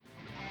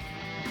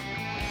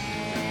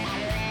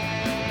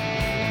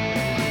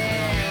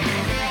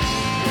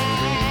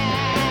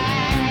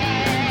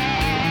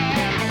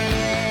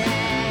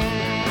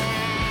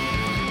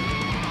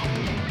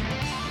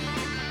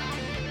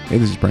Hey,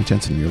 this is Brent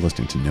Jensen. You're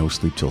listening to No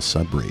Sleep Till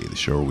Sudbury, the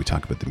show where we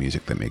talk about the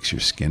music that makes your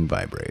skin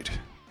vibrate.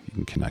 You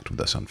can connect with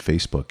us on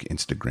Facebook,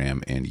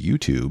 Instagram, and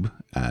YouTube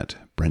at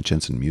Brent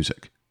Jensen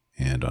Music,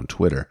 and on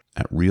Twitter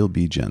at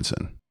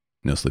RealBJensen.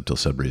 No Sleep Till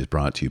Sudbury is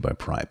brought to you by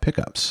Pry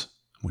Pickups.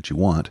 What you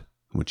want,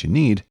 what you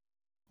need,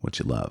 what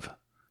you love.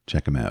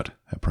 Check them out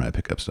at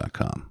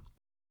prypickups.com.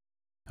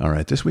 All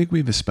right, this week we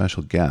have a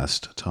special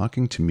guest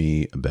talking to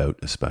me about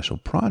a special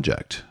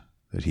project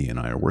that he and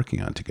I are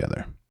working on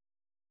together.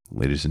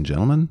 Ladies and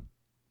gentlemen,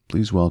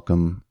 please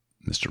welcome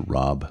Mr.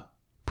 Rob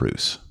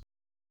Pruce.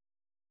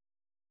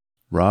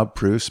 Rob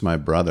Pruce, my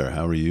brother,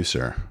 how are you,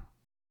 sir?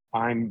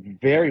 I'm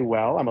very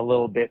well. I'm a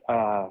little bit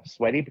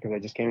sweaty because I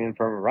just came in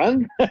from a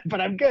run,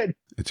 but I'm good.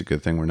 It's a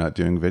good thing we're not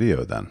doing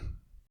video then.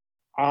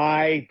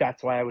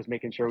 That's why I was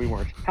making sure we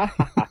weren't.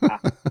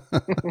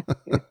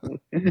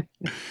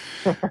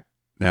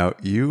 Now,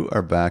 you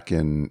are back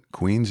in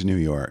Queens, New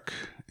York,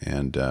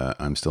 and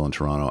I'm still in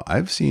Toronto.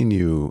 I've seen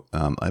you,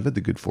 I've had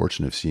the good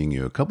fortune of seeing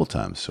you a couple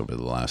times over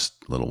the last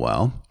little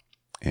while,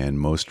 and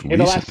most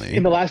recently...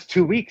 In the last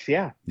 2 weeks,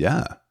 yeah.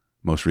 Yeah.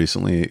 Most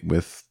recently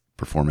with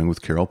performing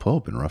with Carol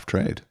Pope in Rough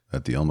Trade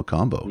at the El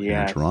Macombo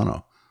here in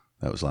Toronto.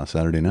 That was last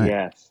Saturday night.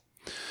 Yes.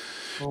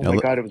 Oh my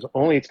God, it's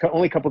only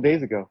a couple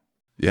days ago.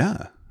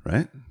 Yeah,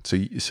 right.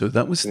 So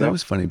that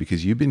was funny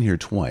because you've been here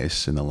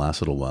twice in the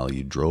last little while.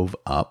 You drove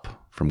up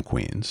from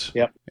Queens.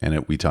 Yep.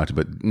 And we talked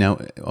about now.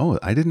 Oh,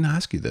 I didn't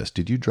ask you this.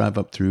 Did you drive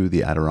up through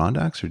the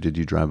Adirondacks or did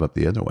you drive up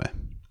the other way?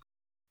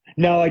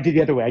 No, I did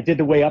the other way. I did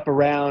the way up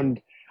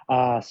around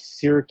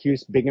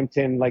Syracuse,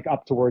 Binghamton, like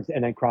up towards,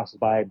 and then crosses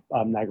by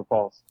Niagara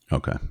Falls.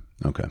 Okay.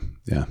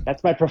 Yeah.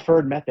 That's my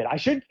preferred method.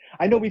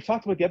 I know we've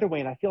talked about the other way,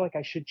 and I feel like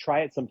I should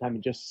try it sometime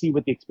and just see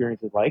what the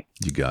experience is like.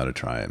 You got to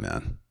try it,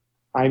 man.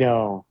 I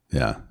know.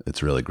 Yeah,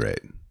 it's really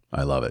great.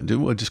 I love it.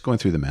 Just going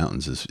through the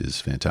mountains is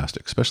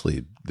fantastic,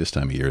 especially this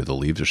time of year. The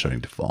leaves are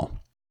starting to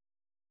fall.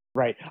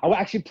 Right. I'm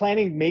actually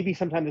planning maybe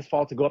sometime this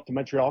fall to go up to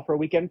Montreal for a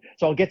weekend.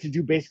 So I'll get to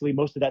do basically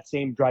most of that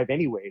same drive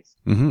anyways,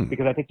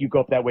 because I think you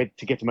go up that way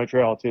to get to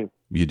Montreal too.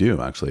 You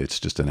do, actually. It's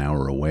just an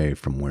hour away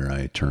from where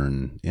I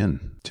turn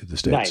in to the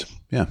States. Nice.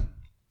 Yeah.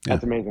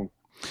 That's amazing.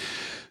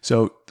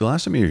 So the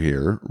last time you were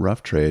here,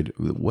 Rough Trade,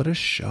 what a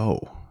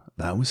show.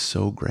 That was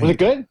so great. Was it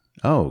good?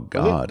 Oh,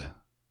 God.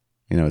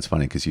 You know, it's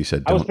funny because you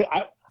said,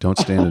 don't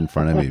stand in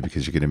front of me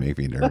because you're going to make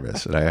me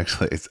nervous. And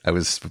I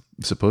was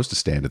supposed to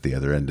stand at the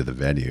other end of the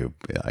venue.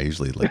 I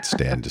usually like to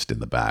stand just in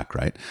the back,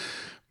 right?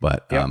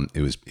 But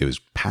it was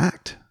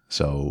packed.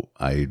 So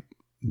I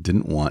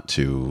didn't want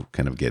to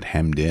kind of get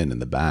hemmed in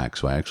the back.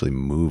 So I actually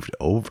moved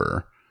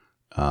over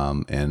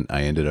and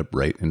I ended up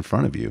right in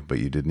front of you, but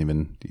you didn't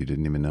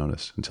even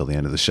notice until the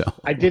end of the show.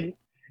 I didn't.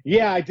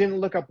 Yeah, I didn't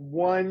look up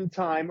one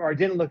time, or I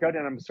didn't look out,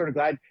 and I'm sort of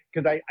glad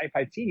because if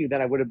I'd seen you,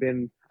 then I would have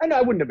been. I know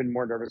I wouldn't have been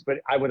more nervous, but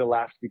I would have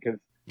laughed because,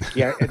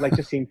 like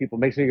just seeing people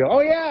makes me go, oh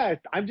yeah,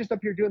 I'm just up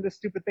here doing this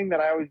stupid thing that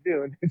I always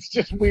do, and it's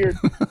just weird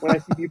when I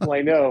see people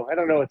I know. I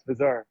don't know, it's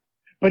bizarre,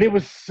 but it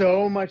was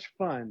so much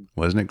fun.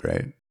 Wasn't it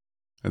great?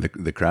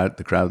 The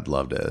crowd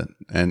loved it,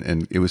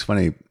 and it was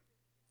funny.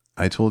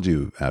 I told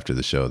you after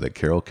the show that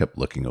Carol kept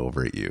looking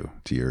over at you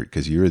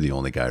because you're the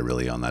only guy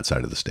really on that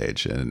side of the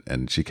stage.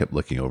 And she kept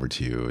looking over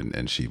to you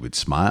and she would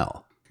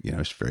smile. You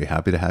know, she's very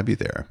happy to have you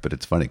there. But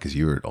it's funny because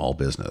you were all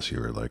business. You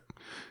were like,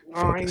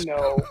 focused.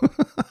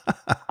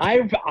 I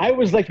know. I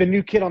was like the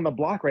new kid on the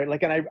block, right?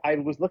 Like, and I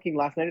was looking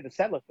last night at the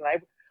set list, and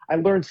I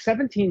learned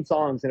 17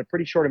 songs in a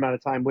pretty short amount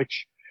of time,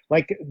 which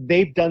like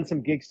they've done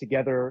some gigs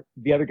together,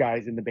 the other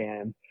guys in the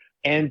band.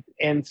 And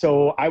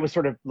so I was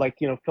sort of like,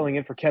 filling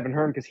in for Kevin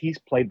Hearn because he's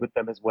played with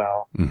them as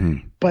well.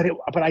 Mm-hmm.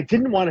 But I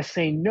didn't want to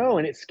say no,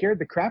 and it scared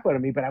the crap out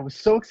of me. But I was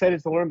so excited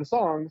to learn the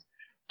songs.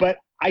 But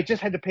I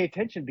just had to pay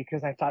attention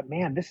because I thought,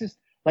 man, this is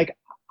like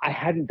I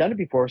hadn't done it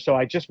before, so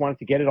I just wanted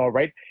to get it all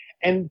right.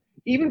 And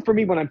even for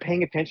me, when I'm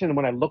paying attention and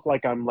when I look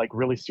like I'm like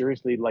really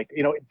seriously like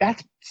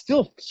that's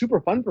still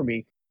super fun for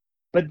me.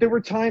 But there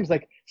were times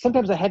like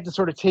sometimes I had to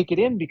sort of take it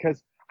in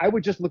because I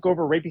would just look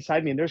over right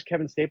beside me and there's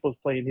Kevin Staples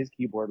playing his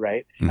keyboard,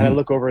 right? Mm-hmm. And I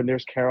look over and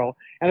there's Carol.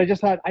 And I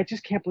just thought, I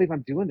just can't believe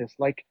I'm doing this.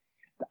 Like,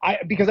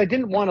 because I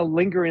didn't want to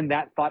linger in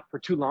that thought for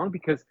too long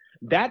because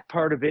that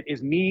part of it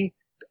is me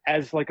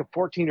as like a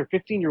 14 or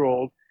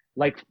 15-year-old.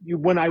 Like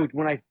when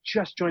I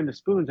just joined the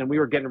Spoons and we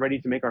were getting ready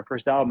to make our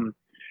first album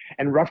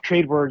and Rough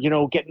Trade were,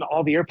 getting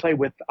all the airplay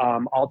with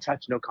All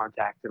Touch, No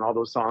Contact and all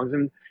those songs.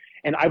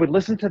 And I would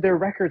listen to their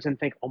records and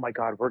think, oh my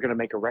God, we're going to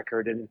make a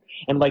record. And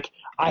like,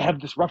 I have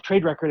this Rough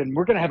Trade record and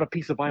we're going to have a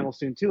piece of vinyl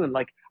soon too. And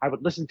like, I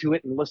would listen to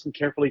it and listen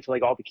carefully to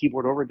like all the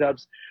keyboard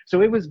overdubs.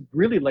 So it was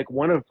really like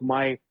one of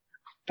my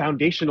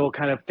foundational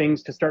kind of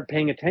things to start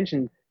paying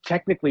attention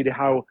technically to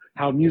how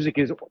music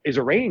is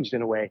arranged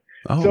in a way.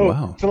 Oh,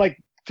 wow. So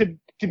like to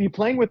be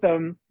playing with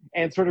them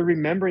and sort of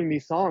remembering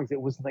these songs, it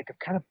was like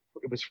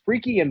it was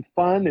freaky and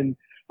fun. And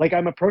like,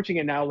 I'm approaching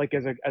it now, like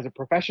as a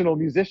professional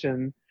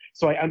musician.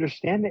 So I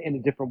understand it in a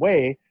different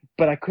way,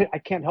 but I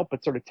can't help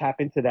but sort of tap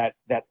into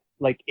that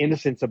like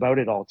innocence about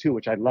it all too,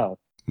 which I love.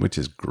 Which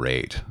is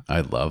great. I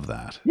love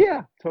that.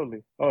 Yeah,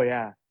 totally. Oh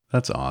yeah.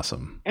 That's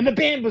awesome. And the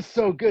band was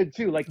so good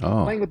too. Like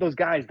Oh, playing with those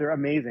guys, they're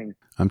amazing.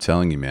 I'm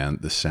telling you, man,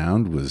 the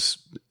sound was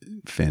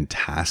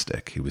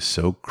fantastic. It was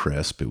so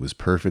crisp. It was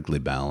perfectly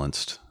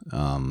balanced.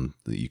 That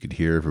you could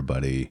hear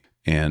everybody,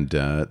 and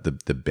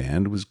the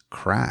band was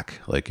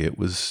crack. Like it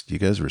was. You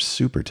guys were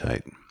super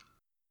tight.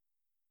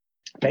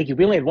 Thank you.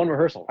 We only had one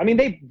rehearsal. I mean,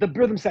 the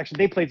rhythm section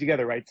they played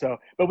together, right? So,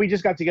 but we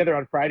just got together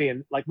on Friday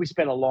and like we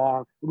had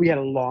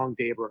a long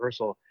day of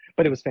rehearsal,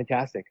 but it was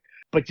fantastic.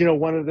 But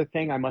one other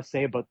thing I must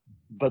say about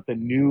the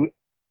new,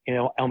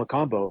 El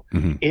Macombo,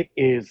 Hmm. it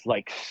is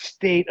like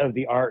state of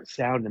the art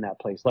sound in that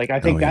place. Like I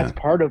Oh think that's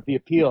yeah. part of the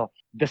appeal.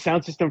 The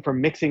sound system for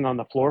mixing on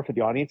the floor for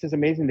the audience is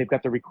amazing. They've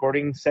got the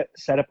recording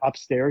set up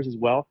upstairs as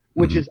well,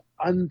 which Hmm. is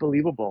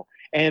unbelievable.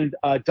 And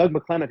Doug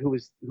McClement, who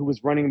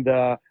was running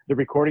the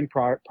recording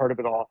part of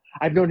it all,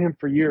 I've known him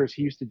for years.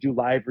 He used to do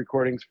live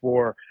recordings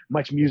for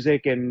Much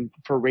Music and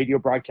for radio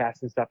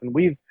broadcasts and stuff. And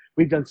we've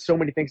done so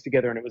many things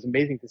together, and it was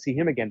amazing to see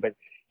him again. But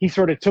he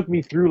sort of took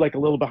me through like a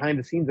little behind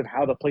the scenes of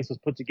how the place was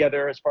put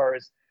together, as far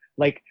as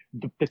like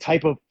the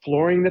type of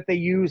flooring that they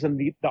use and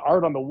the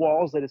art on the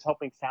walls that is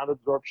helping sound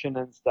absorption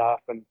and stuff.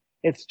 And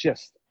it's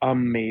just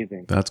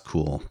amazing. That's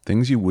cool.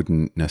 Things you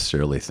wouldn't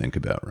necessarily think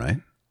about, right?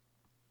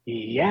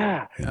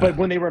 Yeah, Yeah. but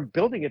when they were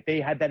building it, they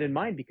had that in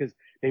mind because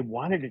they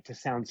wanted it to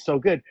sound so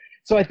good.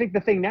 So I think the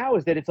thing now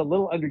is that it's a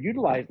little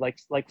underutilized.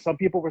 Like some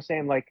people were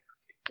saying, like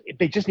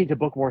they just need to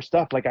book more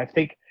stuff. Like I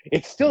think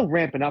it's still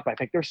ramping up. I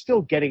think they're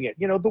still getting it.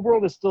 The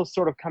world is still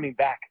sort of coming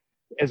back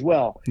as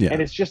well, and Yeah.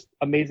 it's just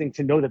amazing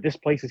to know that this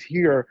place is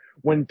here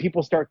when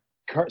people start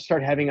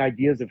having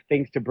ideas of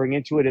things to bring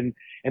into it, and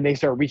they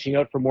start reaching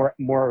out for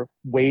more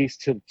ways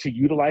to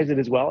utilize it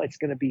as well. It's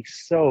going to be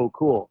so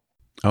cool.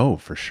 Oh,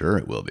 for sure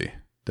it will be.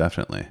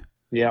 Definitely.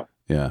 Yeah,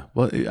 Yeah.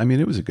 Well, I mean,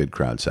 it was a good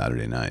crowd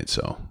Saturday night,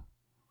 so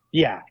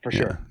yeah, for yeah,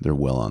 sure, they're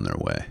well on their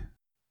way.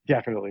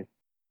 definitely.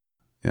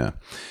 Yeah.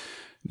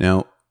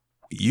 Now,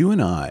 you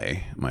and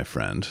I, my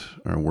friend,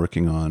 are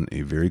working on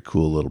a very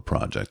cool little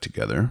project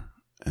together.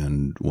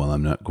 And while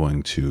I'm not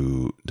going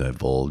to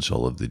divulge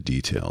all of the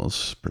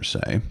details per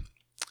se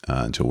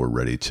until we're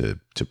ready to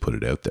put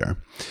it out there,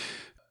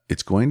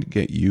 it's going to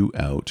get you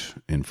out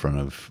in front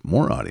of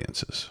more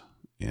audiences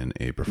in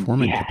a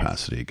performing Yes.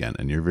 capacity again.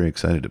 And you're very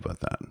excited about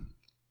that,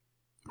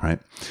 right?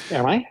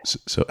 Am I?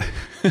 So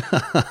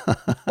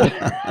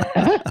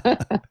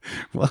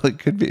well, it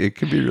could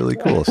be really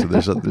cool. So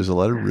there's a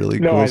lot of really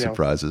No, cool I know.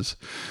 surprises.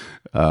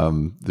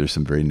 There's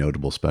some very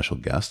notable special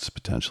guests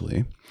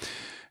potentially,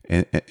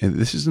 and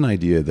this is an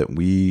idea that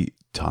we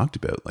talked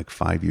about like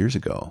 5 years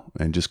ago,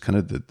 and just kind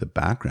of the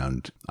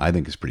background I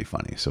think is pretty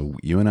funny. So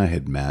you and I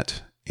had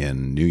met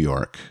in New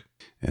York,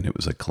 and it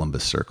was like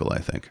Columbus Circle, I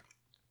think.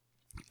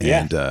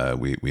 And Yes.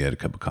 we had a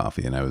cup of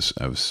coffee, and I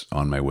was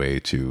on my way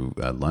to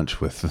lunch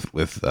with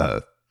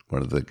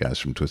one of the guys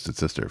from Twisted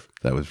Sister.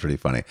 That was pretty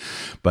funny,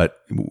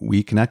 but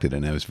we connected,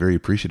 and I was very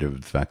appreciative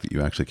of the fact that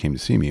you actually came to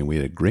see me, and we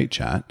had a great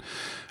chat.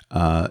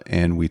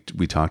 And we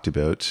talked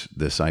about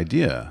this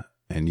idea,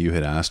 and you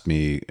had asked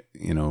me,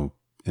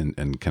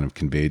 and kind of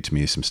conveyed to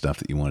me some stuff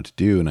that you wanted to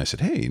do, and I said,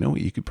 hey, you know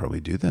what, you could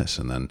probably do this,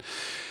 and then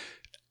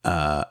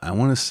I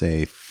want to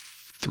say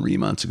 3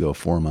 months ago,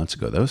 4 months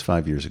ago, that was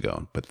 5 years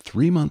ago, but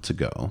 3 months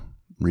ago,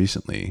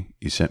 recently,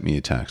 you sent me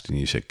a text and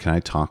you said, can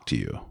I talk to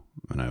you?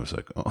 And I was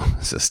like, oh,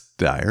 is this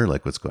dire?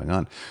 Like, what's going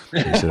on?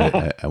 And you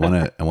said, I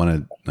want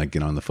to like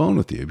get on the phone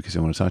with you because I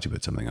want to talk to you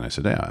about something. And I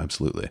said, yeah,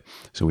 absolutely.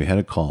 So we had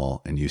a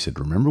call, and you said,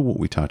 remember what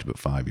we talked about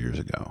 5 years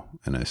ago?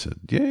 And I said,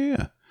 yeah, yeah,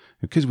 yeah.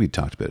 Because we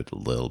talked about it a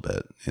little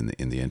bit in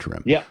the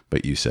interim, Yep.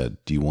 but you said,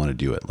 do you want to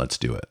do it? Let's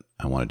do it.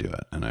 I want to do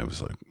it. And I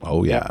was like,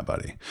 oh Yep. yeah,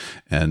 buddy.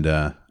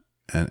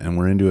 And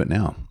we're into it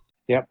now.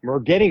 Yep. We're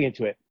getting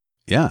into it.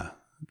 Yeah,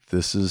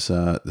 this is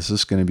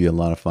going to be a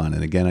lot of fun.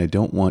 And again, I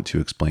don't want to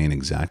explain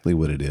exactly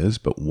what it is,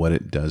 but what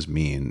it does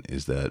mean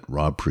is that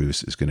Rob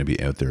Pruce is going to be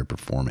out there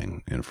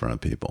performing in front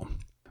of people.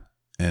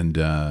 And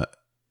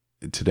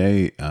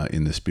today,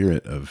 in the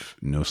spirit of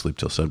No Sleep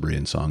Till Sudbury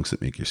and songs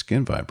that make your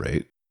skin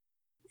vibrate,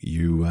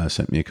 you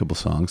sent me a couple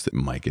songs that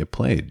might get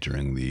played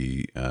during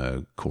the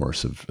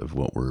course of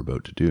what we're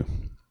about to do.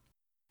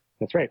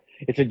 That's right.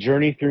 It's a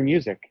journey through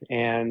music.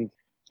 And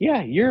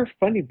yeah, you're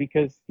funny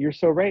because you're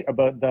so right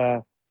about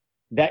that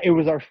it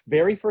was our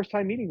very first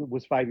time meeting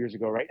was 5 years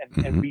ago, right?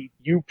 And Hmm.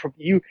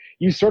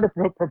 you sort of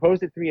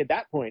proposed it to me at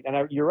that point,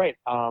 and you're right.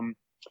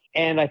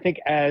 And I think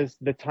as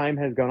the time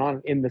has gone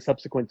on, in the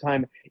subsequent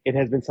time, it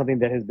has been something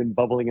that has been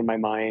bubbling in my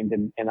mind,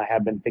 and I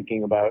have been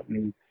thinking about,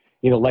 and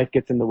life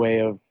gets in the way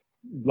of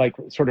like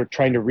sort of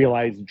trying to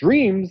realize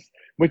dreams,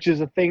 which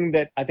is a thing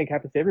that I think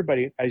happens to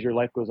everybody as your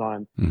life goes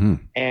on. Hmm.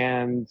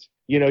 And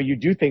you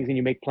do things and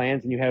you make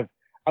plans and you have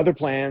other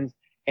plans,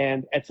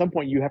 and at some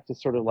point you have to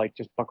sort of like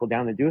just buckle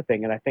down and do a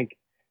thing. And I think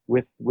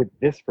with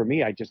this, for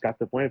me, I just got to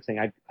the point of saying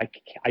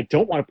I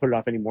don't want to put it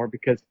off anymore,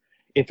 because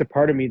it's a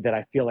part of me that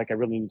I feel like I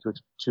really need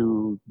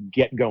to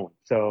get going.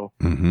 So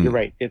Hmm. you're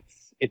right.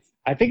 It's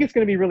I think it's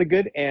going to be really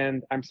good,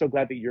 and I'm so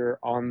glad that you're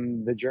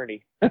on the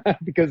journey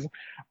because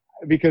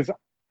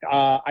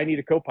I need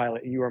a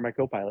co-pilot, and you are my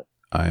co-pilot.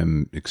 I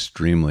am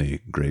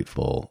extremely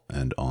grateful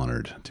and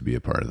honored to be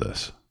a part of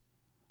this.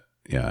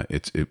 Yeah,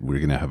 we're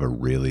going to have a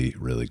really,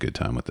 really good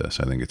time with this.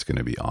 I think it's going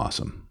to be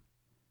awesome.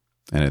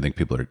 And I think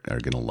people are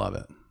going to love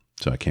it.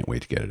 So I can't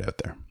wait to get it out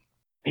there.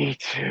 Me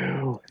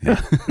too.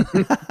 Yeah.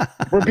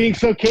 We're being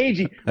so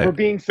cagey.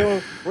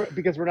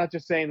 Because we're not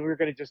just saying we're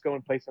going to just go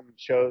and play some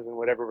shows and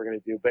whatever we're going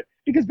to do, but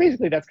because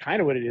basically that's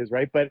kind of what it is,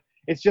 right? But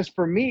it's just,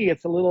 for me,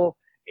 it's a little,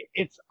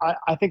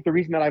 I think the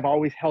reason that I've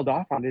always held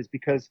off on it is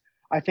because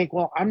I think,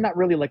 well, I'm not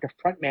really like a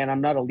front man.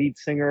 I'm not a lead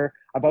singer.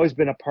 I've always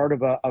been a part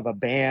of a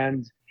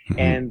band, Mm-hmm.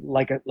 and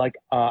like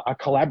a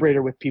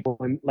collaborator with people,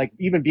 and like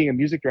even being a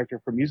music director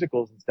for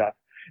musicals and stuff.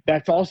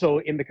 That's also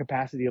in the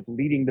capacity of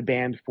leading the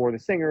band for the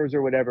singers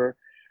or whatever.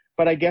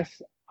 But I guess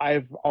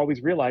I've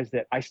always realized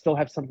that I still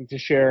have something to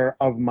share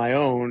of my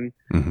own,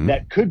 Mm-hmm.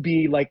 that could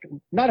be like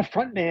not a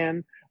front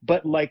man,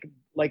 but like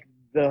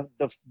the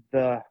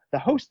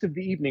host of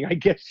the evening, I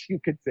guess you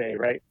could say,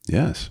 right?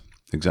 Yes,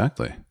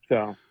 exactly.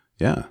 So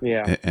Yeah.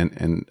 yeah,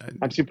 And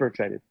I'm super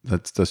excited.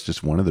 that's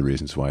just one of the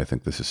reasons why I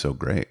think this is so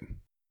great.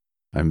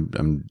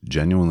 I'm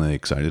genuinely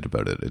excited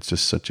about it. It's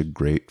just such a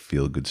great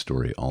feel good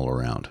story all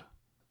around.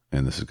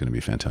 And this is going to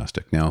be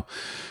fantastic. Now,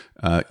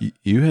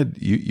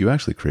 you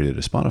actually created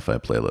a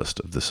Spotify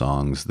playlist of the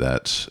songs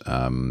that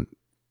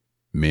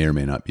may or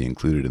may not be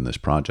included in this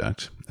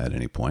project at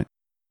any point.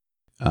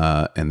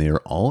 And they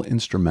are all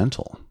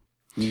instrumental.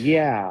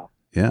 Yeah.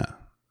 Yeah.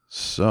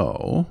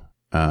 So,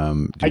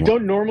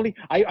 don't normally,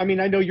 I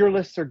mean, I know your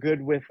lists are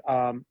good with,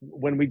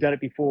 when we've done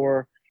it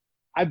before.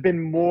 I've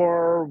been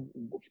more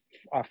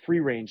free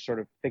range, sort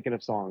of thinking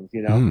of songs,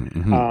 you know.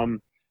 Mm-hmm.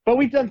 But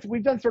we've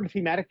done sort of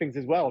thematic things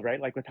as well, right?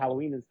 Like with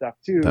Halloween and stuff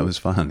too. That was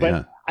fun.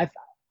 But Yeah.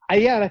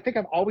 and I think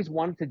I've always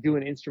wanted to do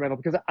an instrumental,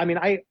 because I mean,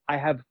 I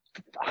have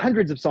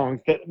hundreds of songs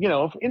that, you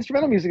know,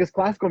 instrumental music is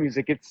classical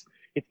music. It's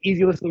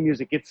easy listening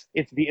music. It's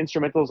the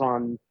instrumentals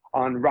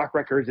on rock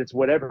records. It's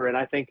whatever. And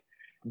I think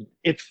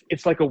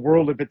it's like a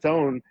world of its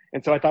own.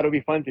 And so I thought it would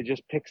be fun to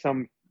just pick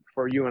some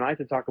for you and I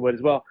to talk about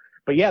as well.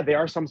 But yeah, there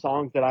are some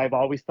songs that I've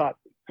always thought,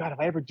 God, if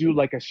I ever do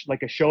like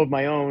a show of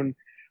my own,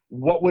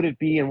 what would it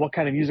be, and what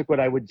kind of music would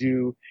I would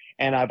do?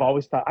 And I've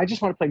always thought, I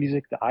just want to play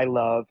music that I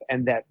love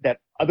and that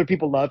other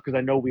people love, because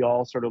I know we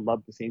all sort of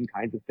love the same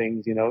kinds of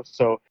things, you know.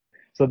 So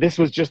this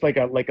was just like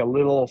a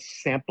little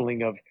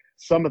sampling of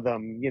some of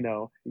them, you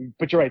know.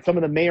 But you're right, some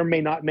of them may or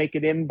may not make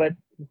it in, but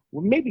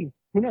maybe,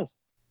 who knows?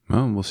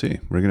 Well, we'll see.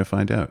 We're going to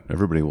find out.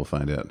 Everybody will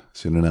find out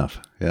soon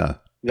enough. Yeah.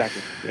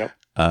 Exactly.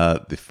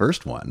 Yep. The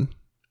first one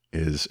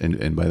is,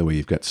 and by the way,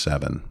 you've got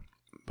 7,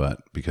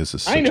 but because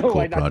it's such a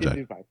cool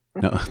project.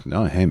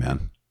 No, hey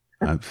man,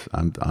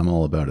 I'm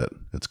all about it.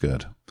 It's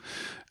good.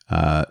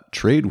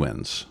 Trade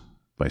Winds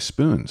by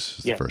Spoons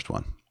is the first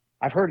one.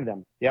 I've heard of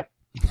them. Yep.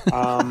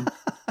 I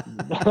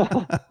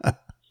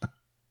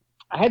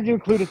had to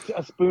include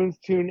a Spoons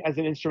tune as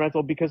an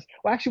instrumental because,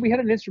 well, actually, we had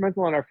an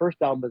instrumental on our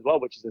first album as well,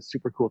 which is a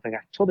super cool thing. I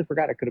totally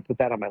forgot I could have put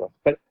that on my list,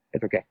 but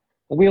it's okay.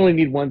 We only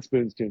need one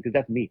Spoons tune because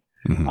that's neat.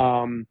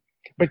 Mm-hmm.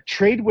 But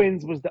Trade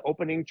Winds was the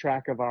opening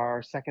track of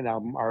our second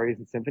album, Arias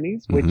and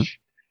Symphonies, which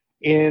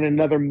in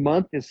another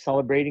month is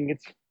celebrating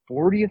its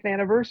 40th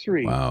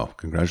anniversary. Wow.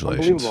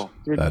 Congratulations. Unbelievable.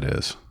 That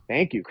is.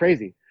 Thank you.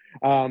 Crazy.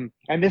 And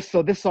this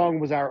song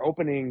was our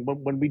opening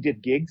when we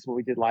did gigs, when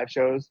we did live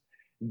shows.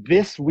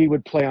 This we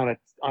would play on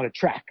a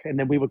track, and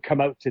then we would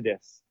come out to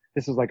this.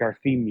 This was like our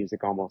theme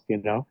music almost,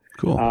 you know?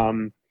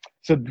 Cool.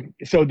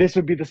 So this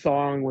would be the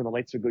song when the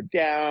lights would go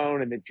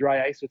down and the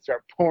dry ice would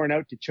start pouring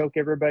out to choke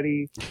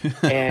everybody.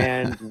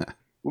 And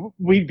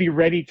we'd be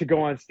ready to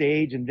go on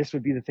stage, and this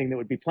would be the thing that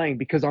would be playing,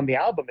 because on the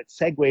album it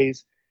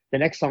segues. The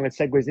next song it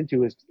segues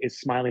into is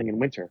Smiling in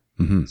Winter.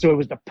 Mm-hmm. So it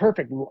was the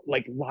perfect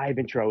like live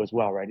intro as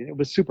well, right? And it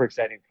was super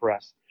exciting for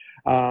us.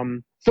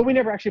 So we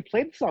never actually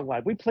played the song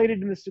live. We played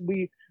it in this.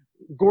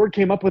 Gord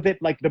came up with it,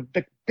 like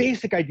the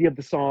basic idea of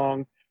the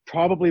song,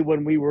 probably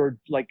when we were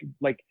like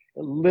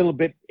a little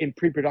bit in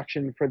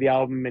pre-production for the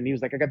album, and he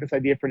was like, I got this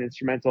idea for an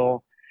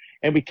instrumental,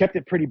 and we kept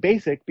it pretty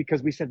basic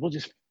because we said we'll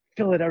just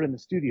fill it out in the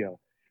studio,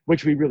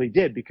 which we really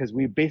did, because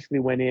we basically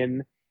went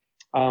in.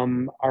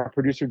 Our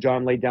producer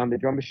John laid down the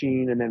drum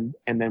machine,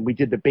 and then we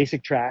did the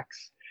basic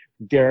tracks.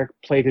 Derek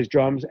played his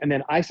drums, and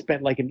then I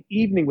spent like an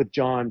evening with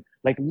John,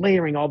 like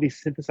layering all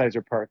these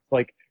synthesizer parts.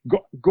 Like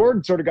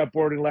Gordon sort of got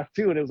bored and left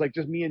too, and it was like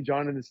just me and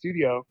John in the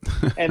studio.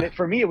 And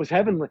for me, it was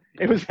heavenly.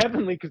 It was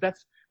heavenly because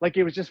that's like,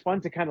 it was just fun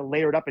to kind of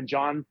layer it up. And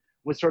John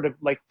was sort of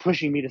like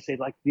pushing me to say,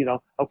 like, you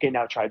know, okay,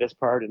 now try this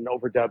part and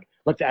overdub.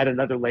 Let's add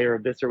another layer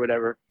of this or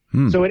whatever.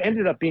 So it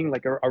ended up being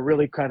like a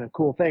really kind of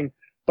cool thing.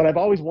 But I've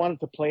always wanted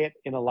to play it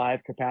in a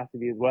live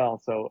capacity as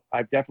well. So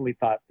I've definitely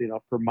thought, you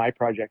know, for my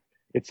project,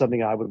 it's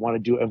something I would want to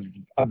do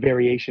a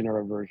variation or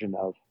a version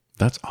of.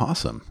 That's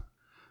awesome.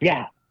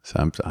 Yeah.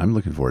 So I'm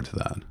looking forward to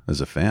that as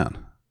a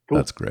fan. Cool.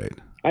 That's great.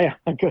 Oh, yeah,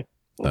 I'm good.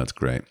 That's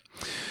great.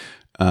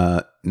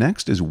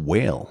 Next is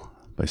Whale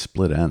by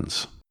Split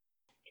Enz.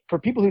 For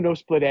people who know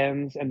Split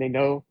Enz and they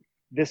know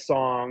this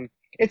song,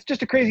 it's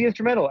just a crazy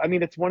instrumental. I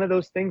mean, it's one of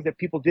those things that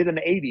people did in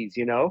the 80s,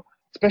 you know,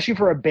 especially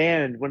for a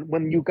band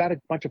when you got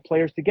a bunch of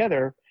players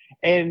together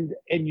and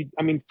you,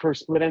 I mean, for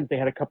Split Enz, they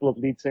had a couple of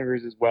lead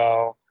singers as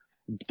well.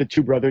 The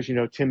two brothers,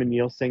 Tim and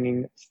Neil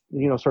singing,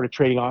 sort of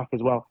trading off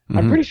as well.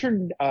 I'm Hmm. pretty sure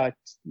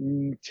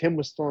Tim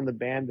was still in the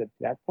band at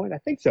that point. I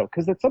think so,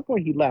 because at some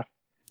point he left.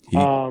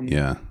 Um,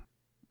 Yeah,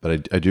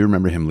 but I do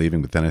remember him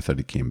leaving. But then I thought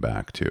he came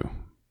back too.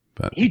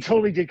 But he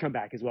totally did come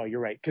back as well. You're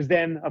right, because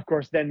then, of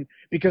course, then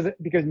because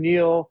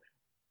Neil,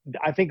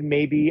 I think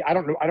maybe I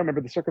don't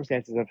remember the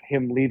circumstances of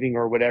him leaving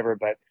or whatever,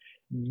 but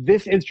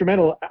this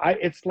instrumental,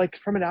 it's like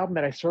from an album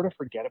that I sort of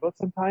forget about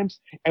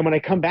sometimes. And when I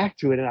come back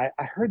to it, and I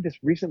heard this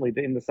recently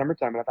in the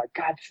summertime, and I thought,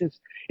 God,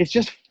 it's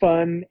just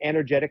fun,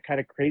 energetic,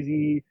 kind of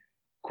crazy,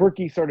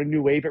 quirky sort of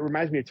new wave. It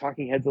reminds me of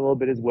Talking Heads a little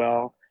bit as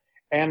well.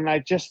 And I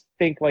just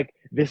think like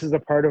this is a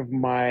part of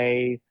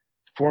my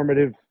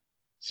formative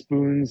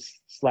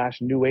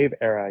Spoons/new wave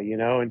era,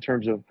 in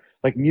terms of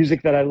like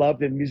music that I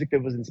loved and music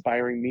that was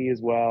inspiring me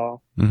as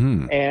well.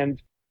 hmm.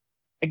 And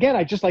again,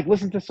 I just like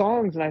listen to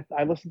songs, and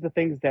I listen to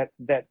things that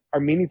are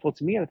meaningful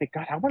to me, and I think,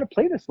 God, I want to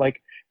play this.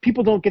 Like,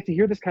 people don't get to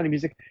hear this kind of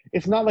music.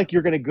 It's not like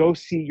you're not going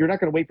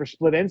to wait for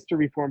Split Enz to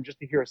reform just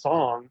to hear a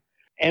song.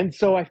 And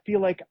so I feel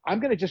like I'm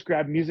going to just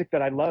grab music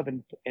that I love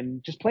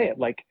and just play it,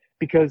 like,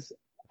 because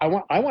I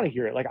want to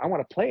hear it. Like, I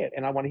want to play it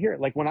and I want to hear it.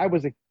 Like, when I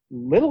was a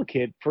little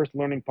kid first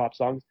learning pop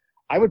songs,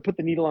 I would put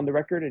the needle on the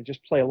record and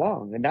just play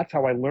along, and that's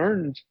how I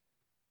learned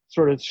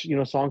sort of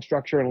song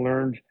structure and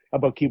learned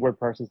about keyboard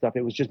parts and stuff.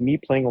 It was just me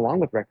playing along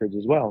with records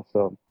as well.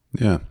 So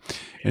Yeah,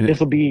 and this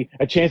will be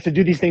a chance to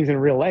do these things in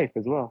real life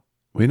as well.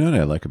 you know what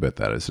I like about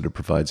that is that it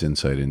provides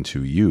insight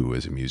into you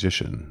as a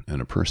musician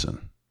and a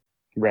person.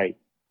 Right.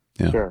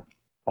 Yeah, Sure.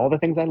 All the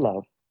things I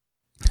love.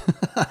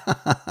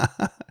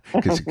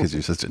 because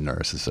you're such a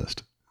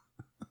narcissist.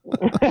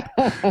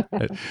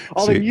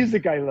 All the See,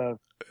 music I love.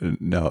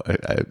 no,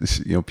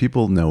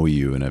 people know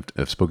you, and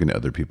I've spoken to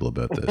other people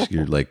about this.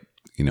 You're like,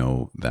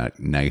 that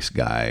nice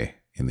guy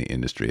in the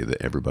industry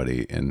that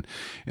everybody, and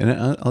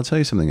I'll tell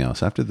you something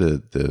else. After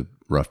the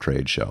Rough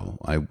Trade show,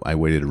 I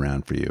waited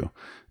around for you,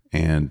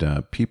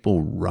 and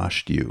people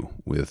rushed you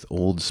with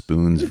Old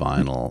Spoons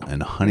vinyl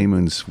and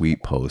Honeymoon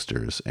Suite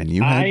posters, and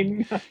I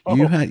you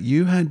know. had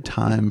you had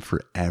time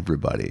for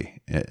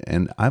everybody.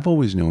 And I've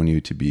always known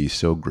you to be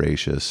so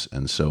gracious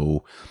and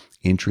so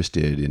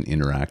interested in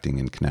interacting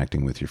and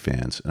connecting with your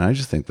fans, and I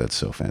just think that's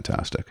so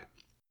fantastic.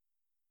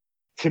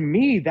 To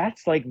me,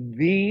 that's like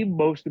the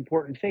most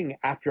important thing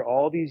after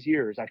all these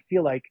years. I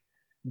feel like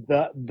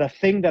the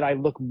thing that I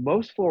look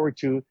most forward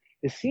to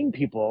is seeing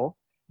people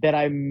that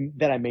I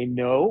may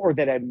know or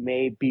that I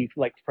may be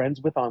like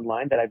friends with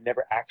online that I've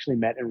never actually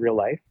met in real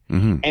life.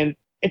 Hmm. And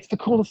it's the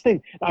coolest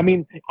thing. I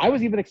mean, I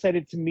was even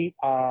excited to meet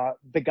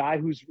the guy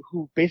who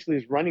basically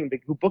is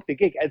who booked the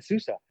gig, Ed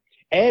Sousa.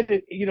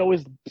 Ed,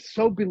 is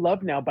so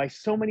beloved now by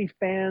so many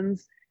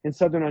fans in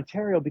Southern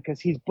Ontario because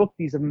he's booked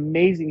these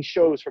amazing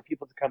shows for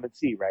people to come and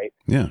see, right?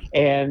 Yeah.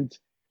 And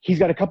he's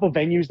got a couple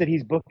venues that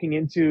he's booking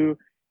into.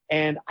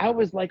 And I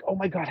was like, oh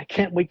my God, I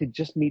can't wait to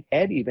just meet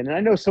Ed even. And I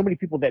know so many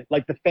people that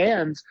like the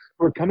fans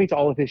who are coming to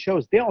all of his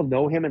shows, they all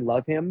know him and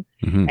love him.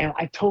 Hmm. And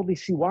I totally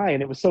see why.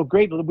 And it was so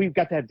great. We've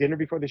got to have dinner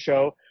before the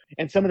show.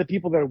 And some of the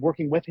people that are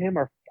working with him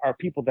are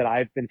people that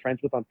I've been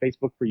friends with on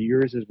Facebook for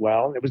years as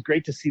well. It was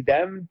great to see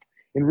them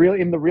in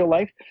the real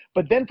life.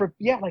 But then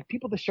like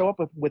people to show up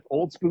with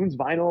Old Spoons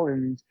vinyl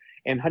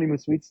and Honeymoon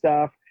Suite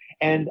stuff.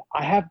 And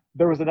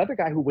there was another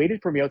guy who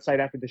waited for me outside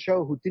after the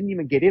show who didn't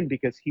even get in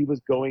because he was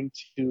going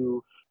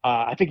to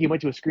I think he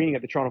went to a screening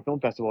at the Toronto Film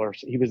Festival, or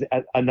he was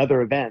at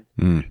another event.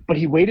 Mm. But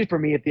he waited for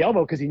me at the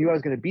elbow because he knew I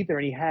was going to be there,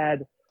 and he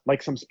had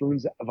like some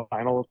spoons of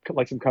vinyl,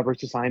 like some covers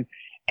to sign,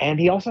 and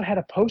he also had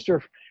a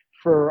poster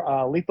for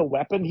Lethal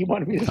Weapon. He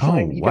wanted me to Oh,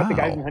 sign. He got the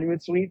guys in wow.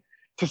 Honeymoon Suite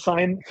to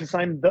sign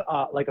the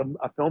like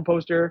a film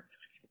poster,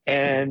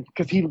 and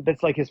because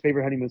that's like his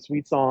favorite Honeymoon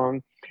Suite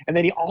song. And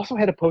then he also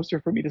had a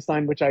poster for me to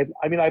sign, which I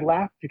mean I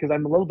laughed because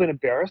I'm a little bit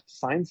embarrassed to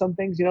sign some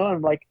things, and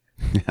I'm like,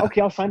 Yeah.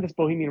 okay, I'll sign this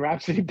Bohemian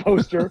Rhapsody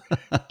poster.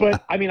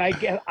 But I mean,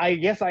 I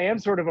guess I am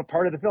sort of a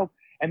part of the film.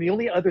 And the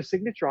only other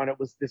signature on it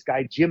was this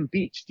guy, Jim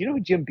Beach. Do you know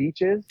who Jim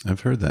Beach is?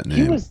 I've heard that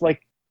He name. was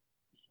like,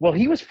 well,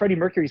 he was Freddie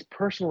Mercury's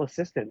personal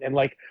assistant and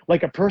like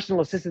a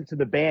personal assistant to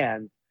the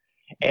band.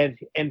 And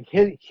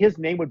his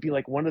name would be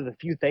like one of the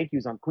few thank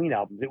yous on Queen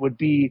albums. It would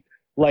be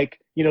like,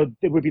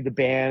 it would be the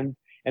band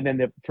and then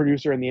the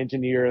producer and the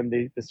engineer and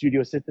the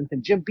studio assistant,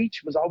 and Jim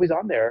Beach was always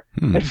on there.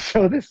 Hmm. And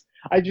so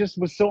I just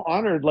was so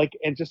honored, like,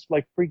 and just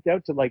like freaked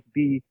out to like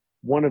be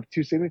one of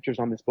two signatures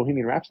on this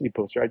Bohemian Rhapsody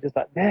poster. I just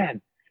thought,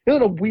 man,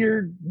 what a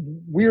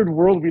weird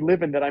world we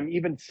live in that I'm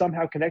even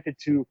somehow connected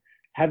to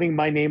having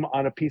my name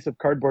on a piece of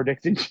cardboard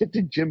next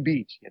to Jim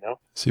Beach.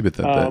 See, but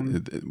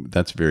Um,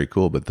 that's very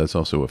cool. But that's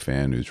also a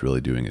fan who's really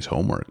doing his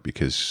homework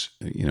because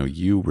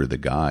you were the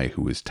guy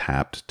who was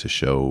tapped to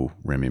show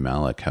Remy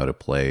Malek how to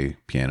play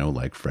piano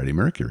like Freddie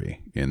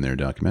Mercury in their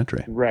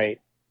documentary, right.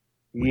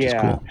 which is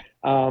Yeah.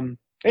 cool.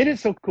 It is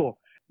so cool.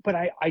 But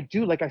I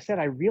do, like I said,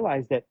 I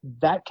realize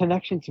that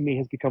connection to me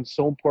has become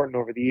so important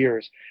over the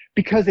years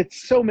because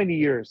it's so many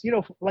years,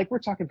 like we're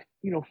talking,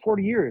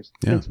 40 years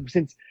Yeah.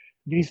 since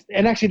these,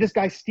 and actually this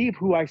guy, Steve,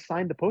 who I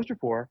signed the poster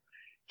for,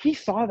 he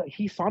saw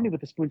me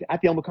with the Spoons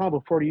at the El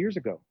Mocambo 40 years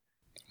ago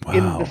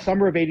in the Wow.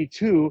 summer of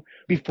 '82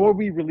 before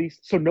we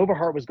released. So Nova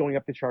Heart was going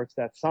up the charts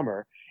that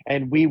summer,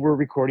 and we were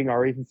recording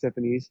arias and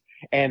symphonies,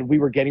 and we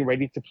were getting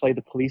ready to play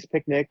the Police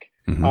Picnic.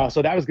 Hmm.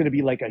 So that was going to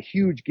be like a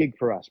huge gig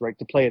for us, right?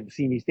 To play at the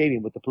CME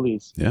Stadium with the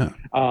Police. Yeah.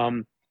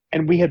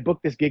 And we had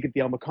booked this gig at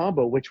the El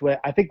Mocambo, which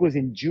I think was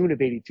in June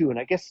of '82. And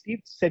I guess Steve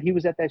said he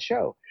was at that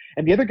show.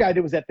 And the other guy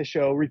that was at the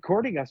show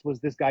recording us was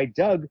this guy,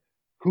 Doug,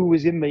 who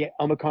was in the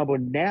El Mocambo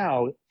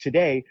now,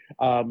 today,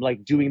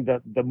 like doing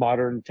the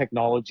modern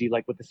technology,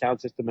 like with the sound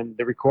system and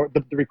the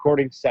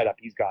recording setup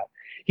he's got.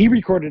 He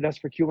recorded us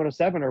for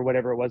Q107 or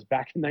whatever it was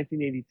back in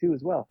 1982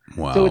 as well.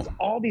 Wow. So it's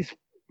all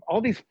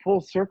these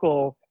full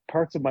circle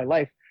parts of my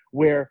life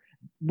where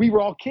we were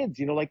all kids,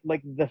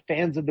 like the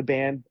fans of the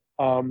band.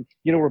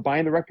 We're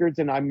buying the records,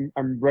 and I'm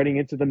running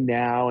into them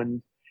now,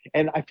 and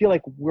I feel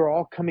like we're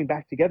all coming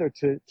back together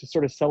to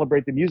sort of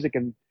celebrate the music,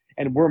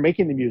 and we're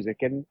making the music,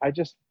 and I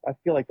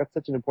feel like that's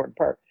such an important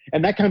part,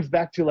 and that comes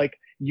back to like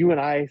you and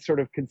I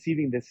sort of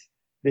conceiving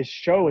this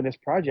show and this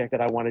project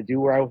that I want to do,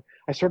 where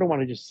I sort of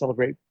want to just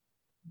celebrate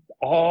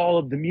all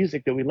of the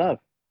music that we love.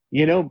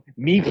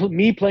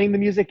 Me playing the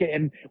music,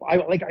 and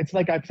it's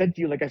like I've said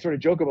to you, like I sort of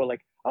joke about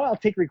like, oh, I'll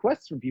take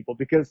requests from people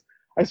because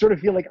I sort of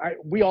feel like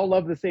we all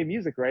love the same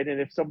music, right?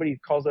 And if somebody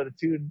calls out a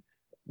tune,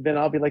 then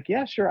I'll be like,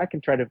 yeah, sure, I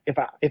can try to.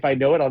 If I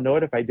know it, I'll know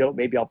it. If I don't,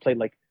 maybe I'll play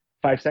like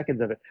 5 seconds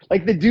of it.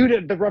 Like the dude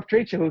at the Rough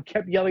Trade Show who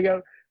kept yelling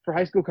out for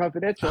High School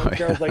Confidential. Oh, And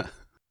Carol's like,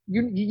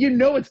 you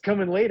know it's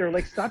coming later.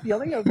 Like stop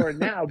yelling out for it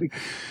now. Because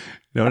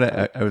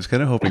I was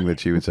kind of hoping that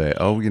she would say,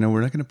 "Oh, we're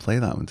not going to play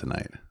that one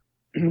tonight."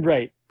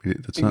 Right.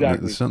 That's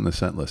Exactly. not on the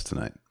set list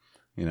tonight.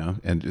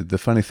 And the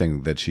funny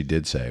thing that she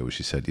did say was,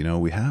 she said,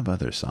 "We have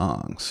other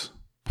songs."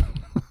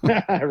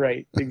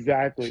 Right.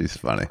 Exactly. She's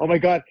funny. Oh my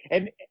God.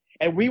 And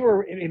we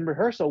were in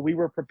rehearsal, we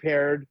were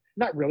prepared,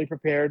 not really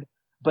prepared,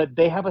 but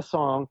they have a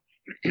song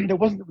that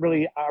wasn't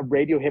really a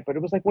radio hit, but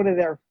it was like one of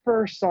their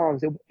first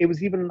songs. It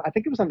was even, I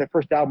think it was on their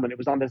first album, and it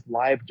was on this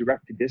live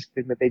direct to disc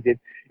thing that they did.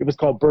 It was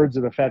called Birds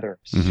of a Feather.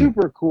 Mm-hmm.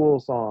 Super cool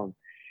song.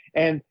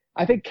 And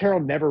I think Carol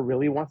never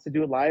really wants to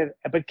do it live,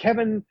 but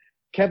Kevin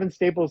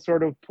Staples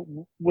sort of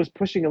was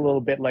pushing a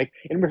little bit. Like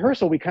in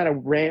rehearsal, we kind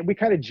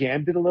of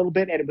jammed it a little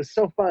bit, and it was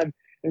so fun.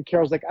 And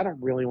Carol's like, I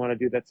don't really want to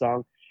do that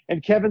song.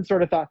 And Kevin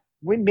sort of thought,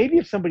 maybe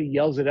if somebody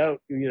yells it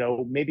out,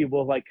 maybe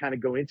we'll like kind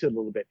of go into it a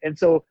little bit. And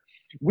so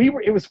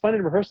it was fun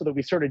in rehearsal that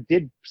we sort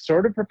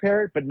of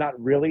prepare it, but not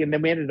really. And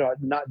then we ended up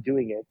not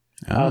doing it.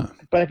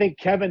 But I think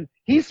Kevin,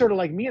 he's sort of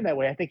like me in that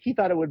way. I think he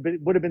thought it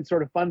would have been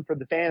sort of fun for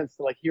the fans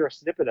to like hear a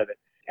snippet of it.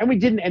 And we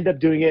didn't end up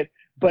doing it,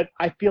 but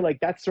I feel like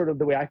that's sort of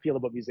the way I feel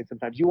about music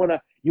sometimes. You want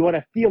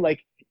to feel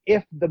like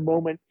if the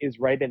moment is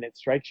right and it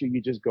strikes you,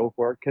 you just go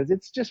for it because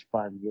it's just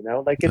fun,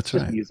 like it's That's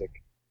just right. music.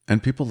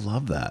 And people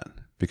love that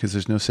because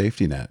there's no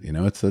safety net.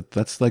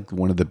 That's like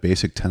one of the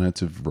basic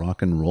tenets of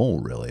rock and roll,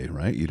 really,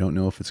 right? You don't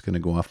know if it's going to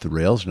go off the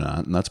rails or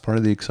not, and that's part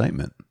of the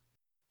excitement.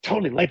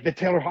 Totally, like the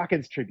Taylor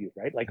Hawkins tribute,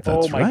 right? Like,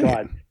 That's oh my right.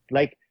 God,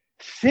 like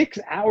 6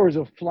 hours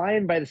of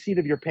flying by the seat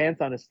of your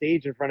pants on a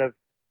stage in front of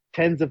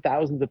tens of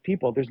thousands of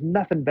people. There's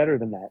nothing better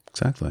than that.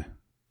 Exactly.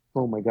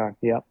 Oh my God,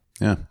 yeah.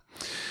 Yeah.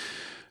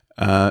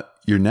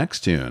 Your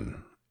next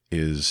tune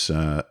is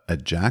a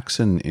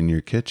Jackson in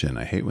Your Kitchen.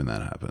 I hate when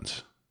that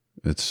happens.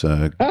 It's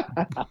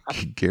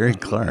Gary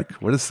Clark.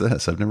 What is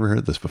this? I've never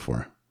heard this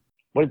before.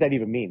 What does that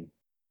even mean?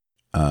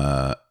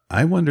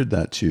 I wondered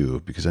that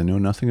too, because I know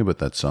nothing about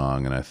that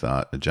song, and I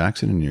thought a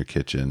Jackson in Your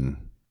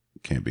Kitchen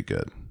can't be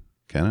good,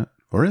 can it?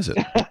 Or is it?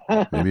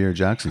 Maybe you're a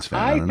Jackson's fan.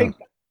 I don't know.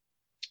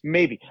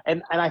 Maybe,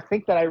 and I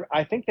think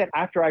that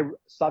after I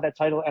saw that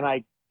title and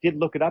I did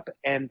look it up,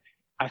 and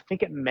I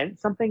think it meant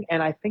something,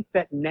 and I think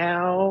that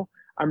now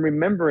I'm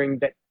remembering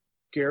that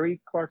Gary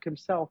Clark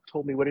himself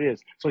told me what it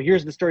is. So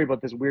here's the story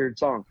about this weird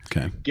song.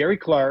 Okay. Gary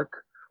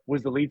Clark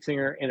was the lead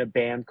singer in a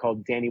band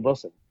called Danny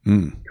Wilson,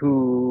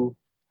 who,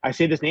 I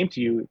say this name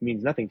to you, it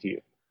means nothing to you,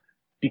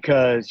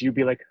 because you'd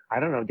be like, I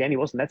don't know, Danny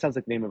Wilson, that sounds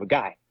like the name of a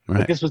guy. Right.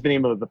 But this was the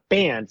name of the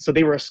band. So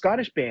they were a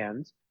Scottish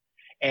band,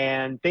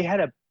 and they had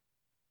a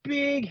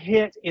big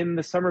hit in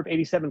the summer of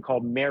 '87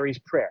 called Mary's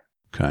Prayer.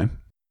 Okay.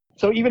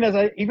 So even as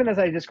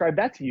I described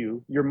that to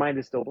you, your mind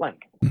is still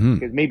blank,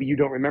 because maybe you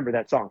don't remember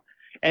that song.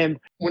 And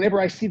whenever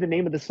I see the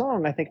name of the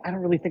song, I think, I don't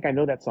really think I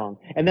know that song.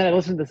 And then I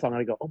listen to the song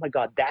and I go, oh my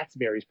God, that's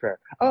Mary's Prayer.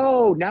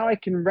 Oh, now I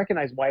can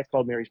recognize why it's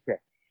called Mary's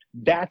Prayer.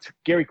 That's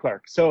Gary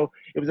Clark. So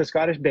it was a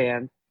Scottish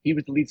band. He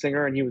was the lead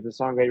singer and he was the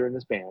songwriter in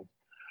this band.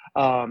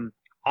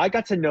 I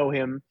got to know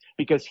him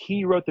because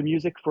he wrote the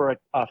music for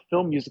a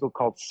film musical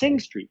called Sing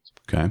Street.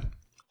 Okay.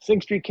 Sing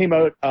Street came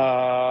out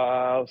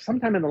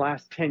sometime in the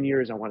last 10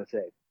 years, I want to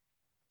say.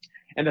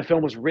 And the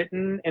film was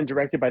written and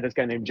directed by this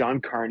guy named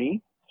John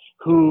Carney,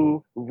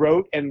 who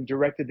wrote and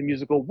directed the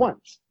musical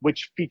Once,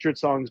 which featured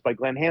songs by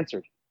Glenn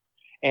Hansard,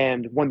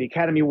 and won the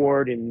Academy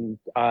Award in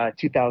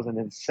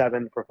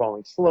 2007 for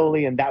Falling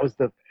Slowly. And that was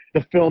the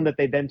film that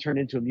they then turned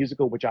into a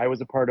musical, which I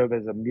was a part of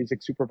as a music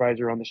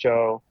supervisor on the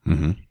show.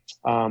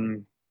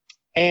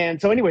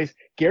 And so anyways,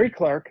 Gary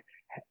Clark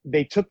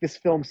they took this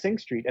film Sing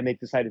Street and they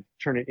decided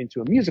to turn it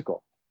into a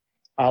musical,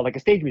 like a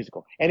stage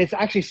musical. And it's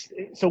actually,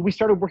 so we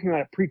started working on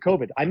it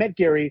pre-COVID. I met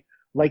Gary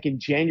like in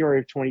January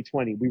of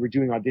 2020. We were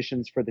doing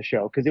auditions for the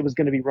show because it was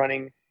going to be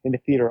running in the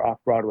theater off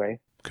Broadway.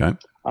 Okay.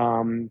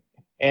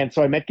 And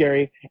so I met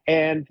Gary,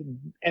 and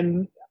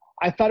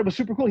I thought it was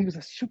super cool. He was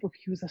a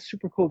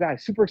super cool guy,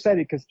 super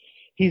excited because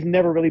he's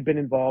never really been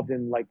involved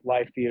in like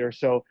live theater.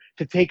 So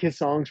to take his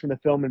songs from the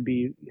film and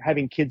be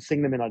having kids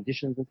sing them in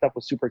auditions and stuff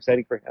was super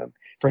exciting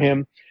for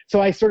him.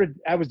 So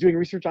I was doing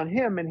research on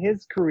him and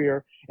his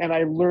career, and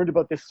I learned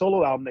about this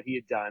solo album that he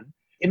had done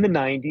in the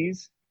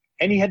 90s.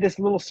 And he had this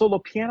little solo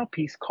piano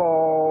piece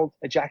called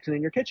A Jackson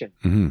in Your Kitchen.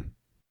 Mm-hmm.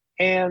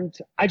 And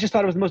I just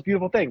thought it was the most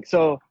beautiful thing.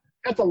 So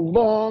that's a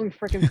long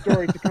freaking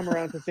story to come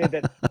around to say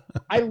that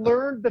I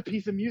learned the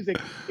piece of music.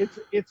 It's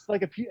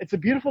a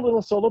beautiful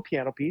little solo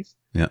piano piece.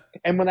 Yeah.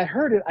 And when I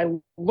heard it, I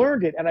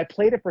learned it and I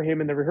played it for him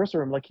in the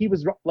rehearsal room. He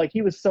was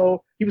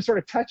sort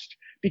of touched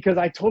because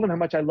I told him how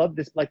much I loved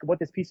this, like what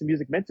this piece of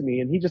music meant to me.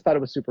 And he just thought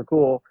it was super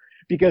cool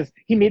because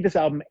he made this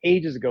album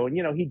ages ago and,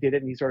 he did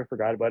it and he sort of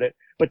forgot about it.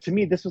 But to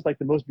me, this was like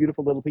the most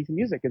beautiful little piece of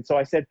music. And so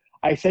I said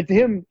to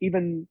him,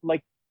 even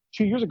like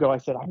 2 years ago, I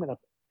said, I'm going to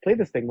play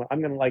this thing.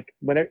 I'm going to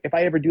if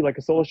I ever do like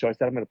a solo show, I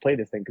said, I'm going to play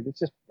this thing because it's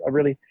just a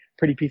really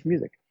pretty piece of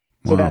music.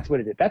 So That's what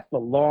it is. That's the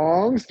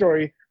long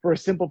story for a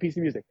simple piece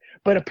of music.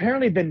 But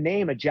apparently the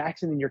name A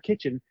Jackson in Your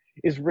Kitchen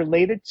is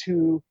related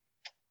to,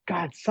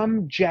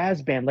 some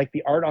jazz band, like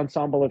the Art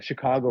Ensemble of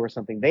Chicago or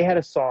something. They had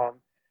a song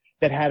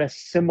that had a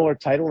similar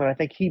title. And I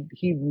think he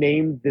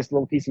named this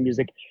little piece of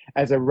music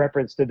as a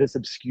reference to this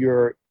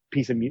obscure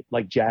piece of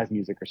like jazz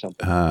music or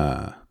something.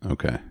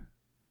 Okay.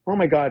 Oh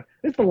my God,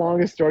 this is the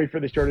longest story for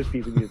the shortest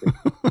piece of music.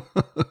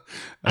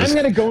 I'm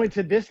going to go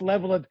into this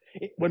level of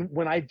when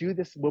we do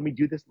this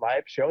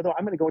live show, though.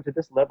 I'm going to go into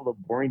this level of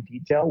boring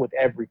detail with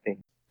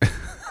everything,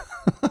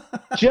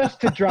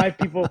 just to drive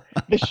people.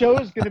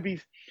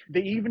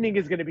 The evening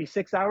is going to be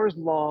 6 hours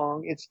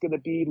long. It's going to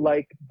be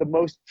like the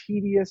most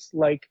tedious.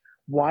 Like,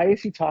 why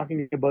is he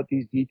talking about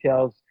these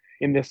details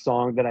in this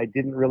song that I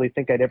didn't really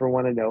think I'd ever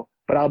want to know?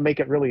 But I'll make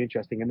it really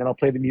interesting, and then I'll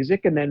play the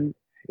music, and then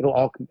it'll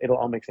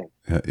all make sense.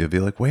 You'll be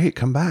like, wait,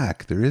 come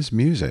back. There is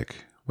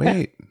music.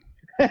 Wait.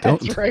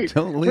 That's right.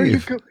 Don't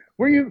leave.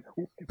 Where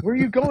are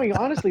you going?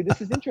 Honestly,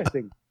 this is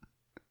interesting.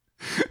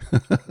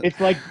 It's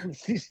like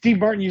Steve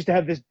Martin used to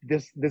have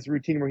this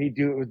routine where it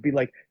would be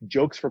like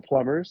jokes for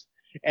plumbers.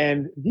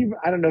 And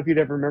I don't know if you'd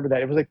ever remember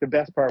that. It was like the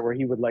best part where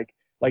he would like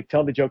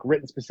tell the joke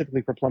written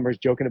specifically for plumbers,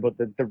 joking about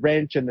the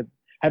wrench and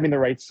having the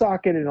right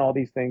socket and all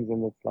these things.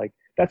 And it's like,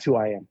 that's who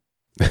I am.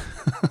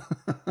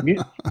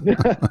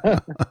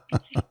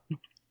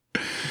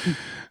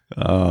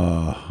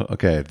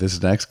 Okay.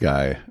 This next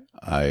guy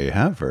I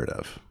have heard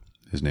of.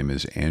 His name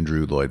is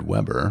Andrew Lloyd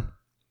Webber.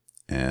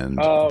 And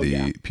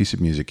the piece of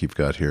music you've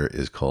got here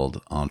is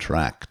called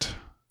Entr'acte.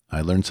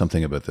 I learned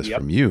something about this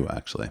from you,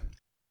 actually.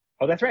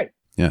 Oh, that's right.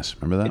 Yes.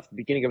 Remember that? It's the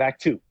beginning of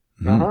Act 2.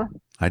 Mm-hmm.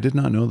 I did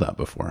not know that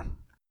before.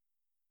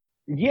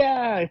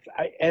 Yeah.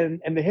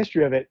 And the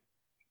history of it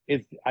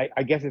is,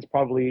 I guess it's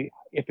probably,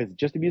 if it's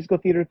just a musical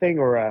theater thing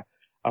or a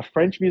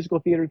French musical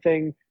theater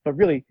thing, but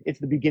really it's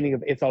the beginning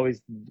of, it's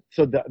always,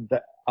 so the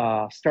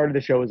start of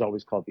the show is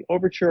always called the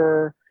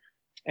overture.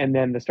 And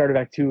then the start of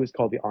Act 2 is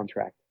called the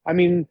entr'acte. I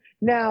mean,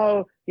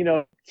 now,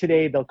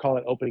 today they'll call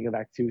it opening of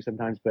Act 2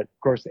 sometimes, but of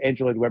course,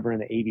 Andrew Lloyd Webber in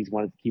the 80s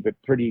wanted to keep it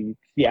pretty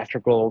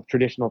theatrical,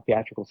 traditional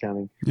theatrical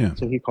sounding. Yeah.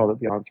 So he called it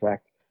the entr'acte.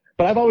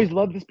 But I've always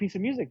loved this piece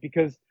of music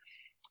because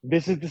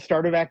this is the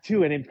start of Act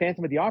 2. And in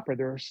Phantom of the Opera,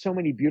 there are so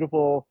many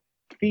beautiful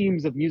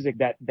themes of music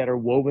that are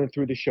woven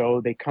through the show.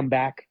 They come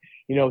back,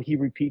 he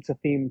repeats a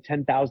theme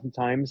 10,000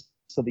 times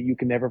so that you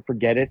can never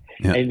forget it.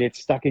 Yeah. And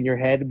it's stuck in your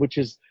head, which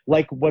is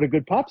like what a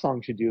good pop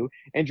song should do.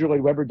 Andrew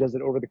Lloyd Webber does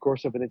it over the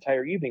course of an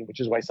entire evening, which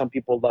is why some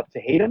people love to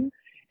hate him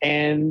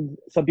and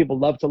some people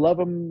love to love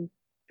him.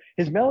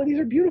 His melodies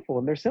are beautiful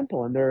and they're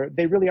simple and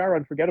they really are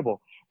unforgettable.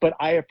 But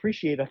I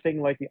appreciate a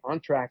thing like the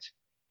entr'acte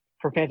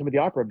for Phantom of the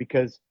Opera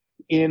because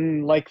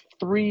in like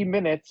 3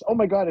 minutes, oh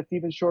my God, it's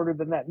even shorter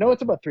than that. No,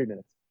 it's about 3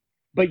 minutes.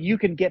 But you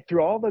can get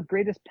through all the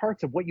greatest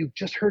parts of what you've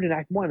just heard in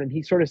Act 1. And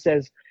he sort of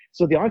says,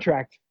 so the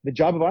entr'acte, the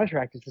job of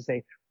entr'acte is to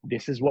say,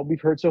 this is what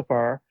we've heard so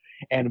far,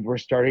 and we're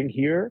starting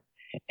here,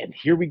 and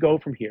here we go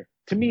from here.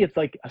 To me, it's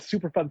like a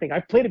super fun thing.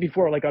 I've played it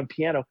before, like on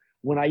piano,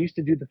 when I used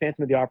to do the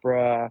Phantom of the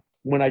Opera,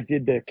 when I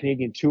did the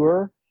Canadian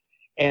tour,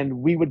 and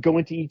we would go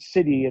into each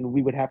city, and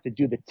we would have to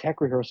do the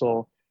tech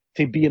rehearsal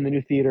to be in the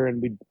new theater,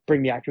 and we'd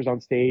bring the actors on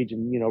stage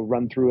and,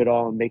 run through it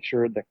all and make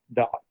sure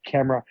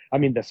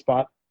the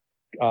spot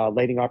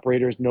lighting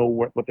operators know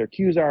what their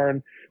cues are,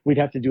 and we'd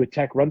have to do a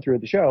tech run through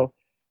of the show.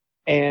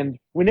 And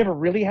we never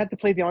really had to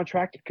play the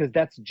entr'acte because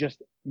that's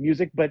just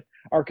music, but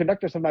our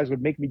conductor sometimes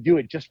would make me do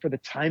it just for the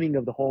timing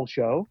of the whole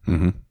show.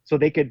 Mm-hmm. So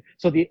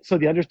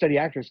the understudy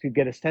actors could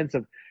get a sense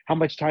of how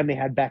much time they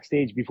had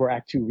backstage before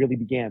Act 2 really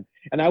began.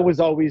 And I would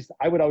always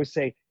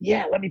say,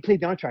 yeah, let me play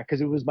the entr'acte because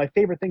it was my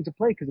favorite thing to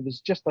play because it was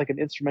just like an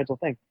instrumental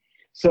thing.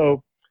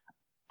 So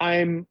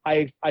I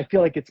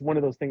feel like it's one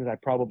of those things I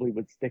probably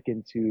would stick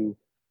into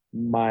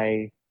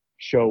my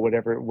show,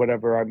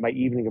 whatever my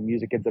evening of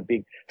music ends up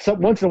being. So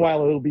once in a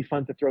while, it'll be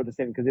fun to throw this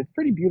in because it's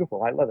pretty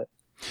beautiful. I love it.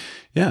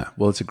 Yeah,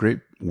 well, it's a great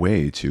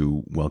way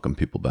to welcome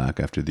people back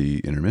after the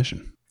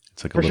intermission.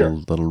 It's like a For sure.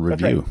 little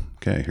That's right. review.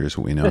 Okay, here's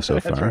what we know so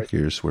That's far. right.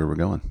 Here's where we're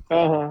going.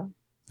 Uh-huh.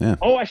 Yeah.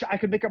 Oh, I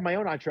could make up my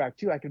own on track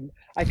too. I could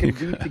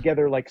weave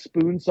together like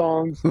spoon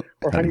songs or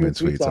honeymoon Honeymoon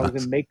suite suite songs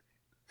songs. and make.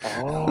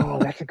 Oh,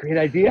 that's a great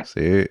idea.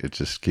 See, it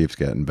just keeps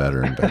getting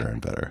better and better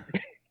and better.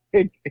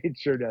 It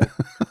sure does.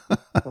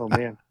 Oh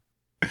man.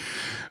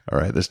 All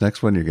right, this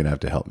next one you're going to have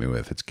to help me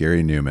with. It's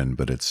Gary Newman,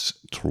 but it's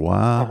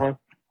Trois Uh-huh.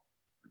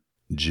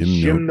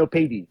 Gymno,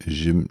 Gymnopédies.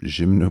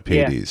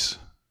 Gymnopédies.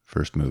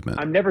 First movement.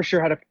 I'm never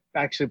sure how to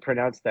actually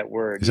pronounce that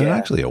word. Is that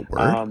actually a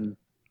word?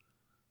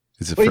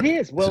 Is it? Well, it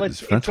is. Well,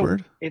 it's a French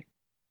word.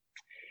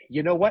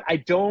 You know what? I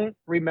don't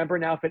remember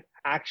now if it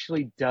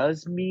actually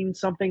does mean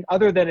something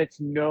other than it's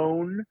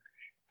known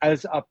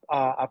as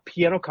a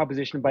piano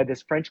composition by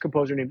this French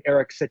composer named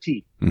Eric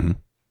Satie. Mm-hmm.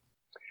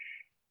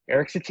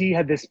 Eric Satie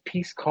had this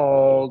piece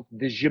called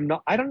the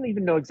Gymno. I don't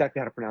even know exactly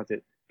how to pronounce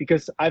it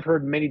because I've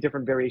heard many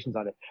different variations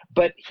on it.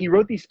 But he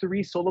wrote these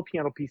 3 solo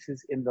piano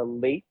pieces in the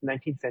late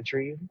 19th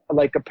century,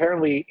 like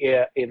apparently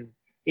in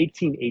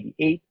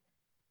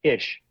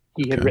 1888-ish,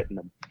 he had written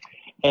them.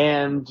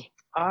 And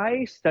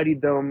I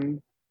studied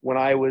them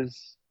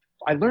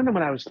I learned them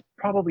when I was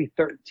probably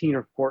 13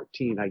 or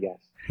 14, I guess.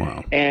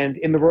 Wow. And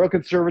in the Royal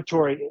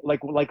Conservatory,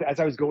 like as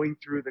I was going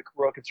through the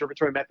Royal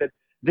Conservatory method,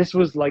 this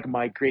was like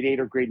my grade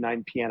 8 or grade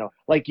 9 piano.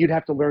 Like you'd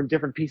have to learn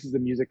different pieces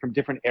of music from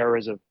different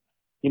eras of,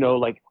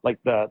 like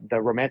the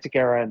Romantic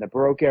era and the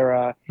Baroque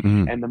era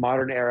and the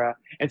modern era.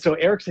 And so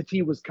Eric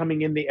Satie was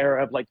coming in the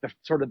era of like the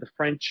sort of the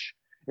French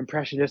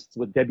Impressionists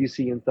with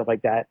Debussy and stuff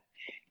like that.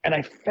 And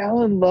I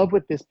fell in love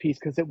with this piece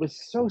because it was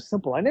so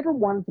simple. I never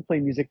wanted to play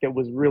music that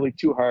was really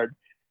too hard.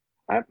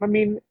 I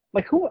mean,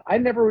 like I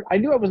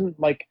knew I wasn't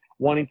like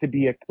wanting to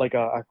be a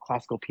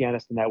classical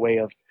pianist in that way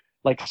of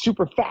like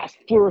super fast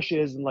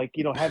flourishes and like,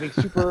 having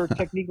super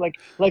technique.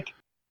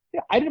 Yeah,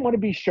 I didn't want to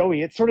be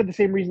showy. It's sort of the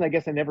same reason I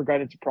guess I never got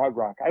into prog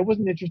rock. I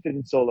wasn't interested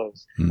in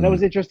solos, and I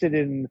was interested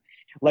in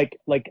like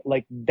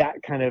that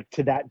kind of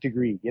to that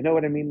degree. You know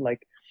what I mean?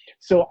 Like,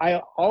 so I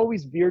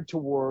always veered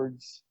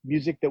towards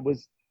music that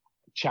was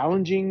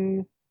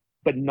challenging,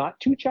 but not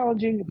too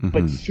challenging,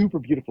 but super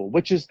beautiful,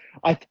 which is,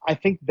 I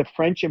think the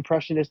French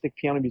impressionistic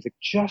piano music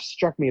just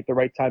struck me at the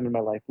right time in my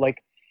life. Like,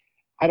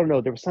 I don't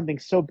know, there was something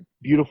so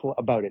beautiful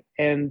about it.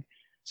 And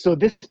so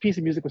this piece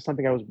of music was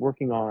something I was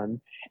working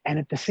on. And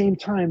at the same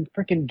time,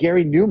 freaking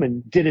Gary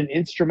Newman did an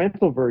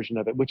instrumental version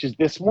of it, which is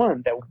this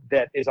one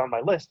that is on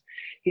my list.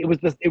 It was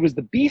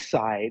the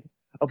B-side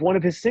of one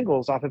of his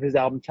singles off of his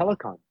album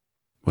Telecom.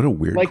 What a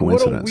weird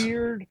coincidence.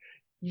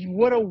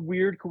 What a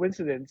weird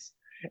coincidence.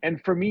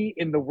 And for me,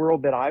 in the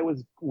world that I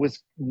was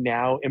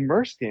now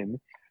immersed in,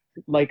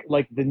 like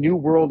the new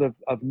world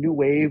of new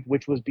wave,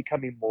 which was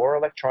becoming more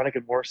electronic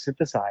and more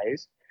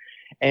synthesized.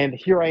 And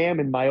here I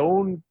am in my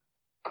own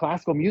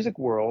classical music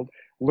world,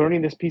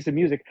 learning this piece of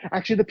music.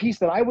 Actually, the piece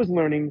that I was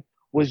learning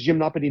was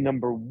Gymnopédie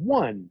number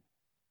 1.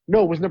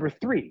 No, it was number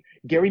 3.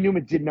 Gary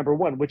Newman did number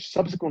 1, which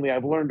subsequently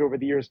I've learned over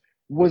the years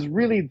was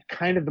really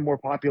kind of the more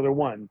popular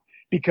one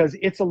because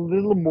it's a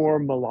little more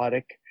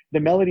melodic. The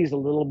melody is a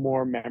little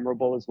more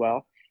memorable as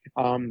well.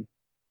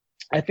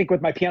 I think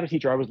with my piano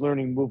teacher, I was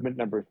learning movement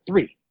number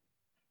 3.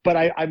 But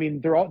I mean,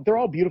 they're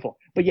all beautiful.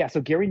 But yeah,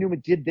 so Gary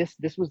Newman did this.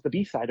 This was the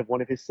B-side of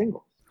one of his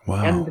singles.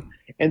 Wow.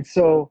 And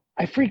so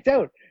I freaked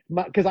out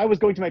because I was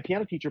going to my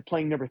piano teacher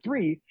playing number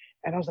 3,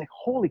 and I was like,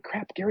 holy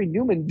crap, Gary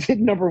Newman did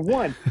number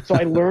 1. So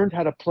I learned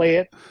how to play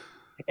it,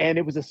 and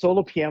it was a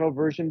solo piano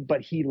version,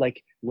 but he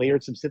like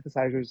layered some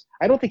synthesizers.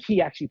 I don't think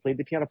he actually played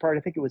the piano part.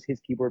 I think it was his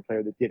keyboard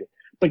player that did it.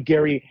 But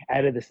Gary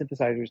added the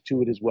synthesizers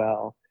to it as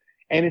well.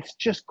 And it's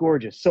just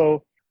gorgeous.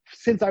 So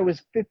since I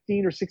was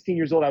 15 or 16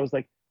 years old, I was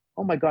like,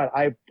 oh my God,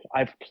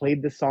 I've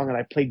played this song, and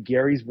I played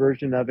Gary's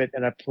version of it,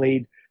 and I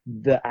played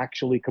the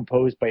actually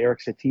composed by Eric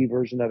Satie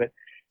version of it.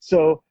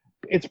 So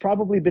it's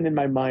probably been in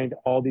my mind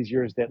all these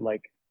years that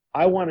like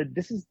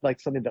this is like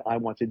something that I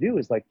want to do,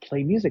 is like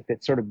play music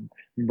that sort of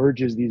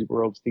merges these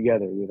worlds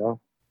together,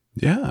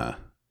 Yeah,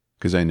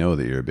 because I know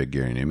that you're a big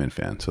Gary Newman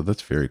fan, so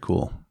that's very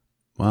cool.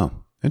 Wow,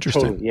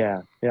 interesting. Totally.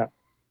 Yeah.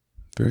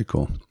 Very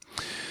cool.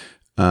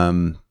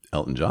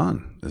 Elton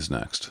John is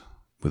next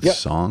with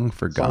Song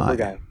for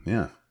Guy.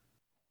 Yeah.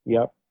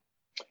 Yep.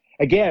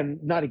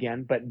 Not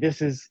again, but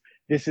this is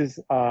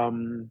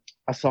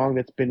a song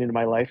that's been in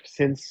my life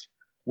since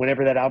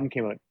whenever that album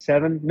came out.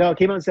 It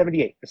came out in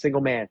 78, A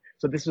Single Man.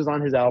 So this was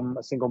on his album,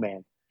 A Single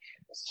Man.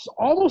 It's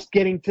almost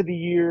getting to the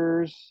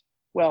years.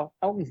 Well,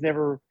 Elton's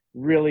never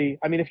really,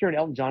 I mean, if you're an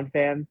Elton John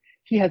fan,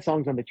 he had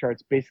songs on the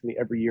charts basically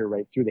every year,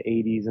 right through the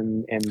 80s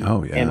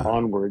and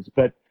onwards.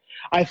 But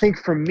I think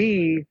for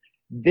me,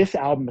 this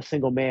album, A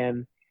Single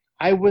Man,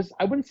 I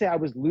wouldn't say I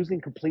was losing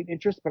complete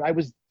interest, but I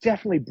was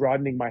definitely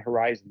broadening my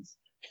horizons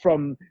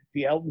from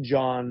the Elton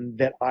John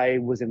that I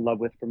was in love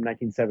with from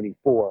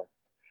 1974.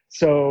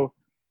 So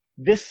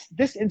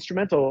this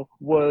instrumental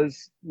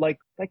was like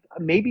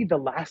maybe the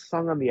last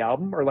song on the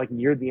album or like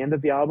near the end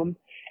of the album,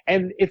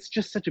 and it's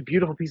just such a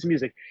beautiful piece of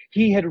music.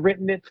 He had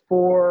written it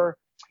for,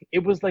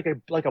 it was like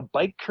a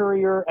bike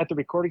courier at the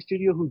recording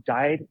studio who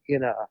died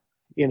in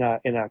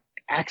a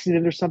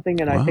accident or something,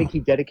 and I think Wow. he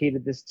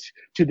dedicated this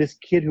to this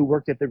kid who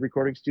worked at the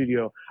recording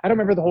studio. I don't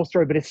remember the whole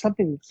story, but it's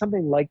something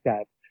like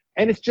that,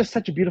 and it's just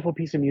such a beautiful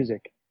piece of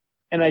music.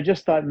 And I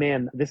just thought,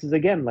 man, this is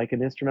again like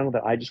an instrumental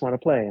that I just want to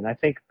play. And I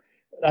think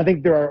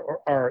there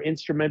are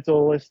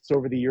instrumentalists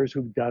over the years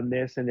who've done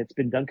this, and it's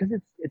been done because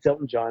it's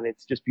Elton John.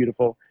 It's just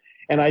beautiful,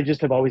 and I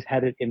just have always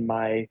had it in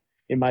my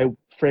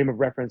frame of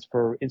reference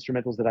for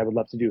instrumentals that I would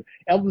love to do.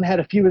 Elton had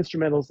a few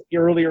instrumentals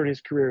earlier in his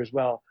career as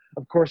well.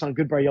 Of course, on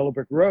Goodbye Yellow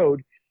Brick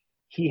Road,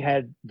 he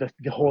had the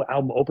whole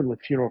album open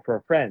with Funeral for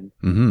a Friend,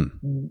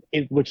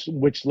 Mm-hmm.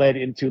 which led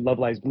into Love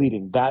Lies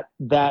Bleeding.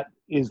 That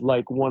is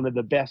like one of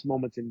the best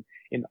moments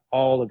in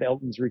all of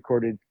Elton's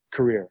recorded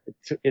career.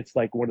 It's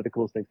like one of the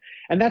coolest things.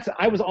 And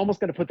I was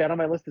almost going to put that on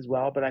my list as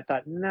well, but I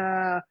thought,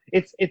 nah,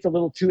 it's a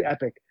little too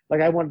epic.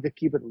 Like I wanted to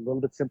keep it a little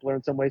bit simpler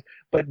in some ways,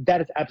 but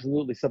that is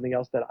absolutely something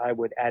else that I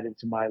would add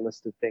into my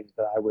list of things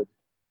that I would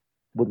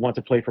want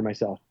to play for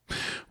myself.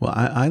 Well,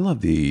 I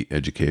love the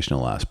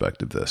educational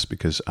aspect of this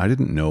because I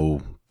didn't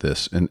know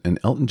this. And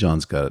Elton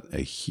John's got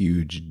a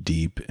huge,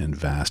 deep, and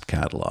vast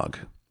catalog,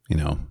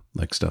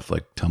 like stuff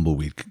like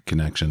Tumbleweed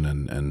Connection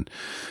and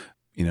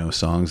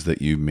songs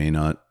that you may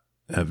not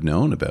have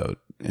known about.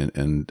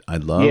 And I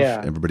love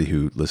Yeah. everybody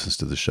who listens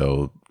to the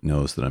show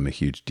knows that I'm a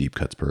huge deep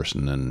cuts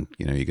person. And,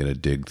 you got to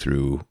dig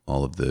through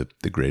all of the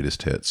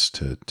greatest hits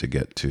to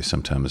get to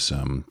sometimes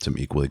some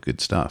equally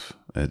good stuff.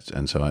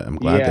 And so I'm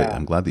glad Yeah.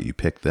 that you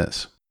picked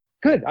this.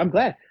 Good. I'm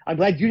glad. I'm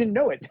glad you didn't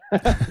know it. No,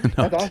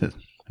 That's awesome.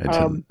 I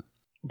didn't.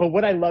 But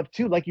what I love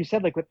too, like you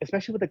said,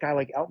 especially with a guy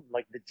like Elton,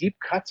 like the deep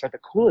cuts are the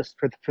coolest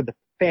for the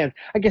fans.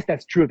 I guess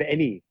that's true of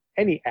any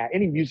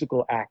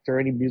musical act or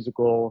any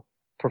musical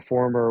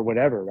performer or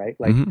whatever, right?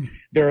 Like Mhm.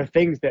 there are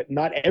things that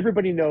not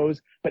everybody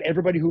knows, but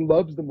everybody who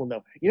loves them will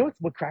know.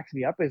 What cracks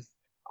me up is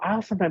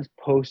I'll sometimes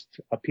post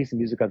a piece of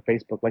music on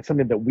Facebook, like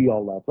something that we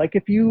all love. Like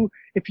if you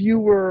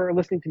were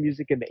listening to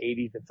music in the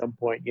 80s at some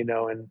point,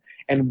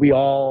 and we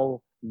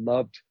all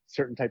loved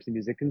certain types of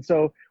music. And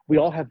so we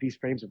all have these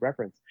frames of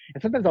reference.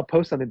 And sometimes I'll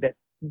post something that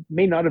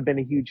may not have been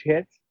a huge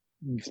hit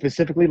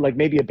specifically, like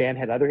maybe a band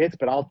had other hits,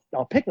 but I'll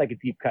pick like a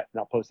deep cut and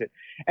I'll post it.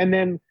 And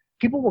then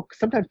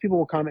sometimes people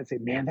will comment and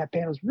say, man, that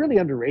band was really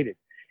underrated.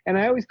 And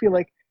I always feel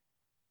like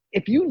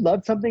if you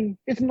love something,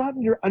 it's not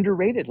you're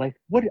underrated. Like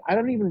what, I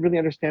don't even really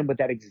understand what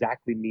that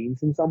exactly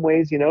means in some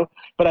ways,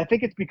 but I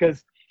think it's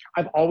because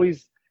I've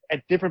always,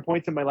 at different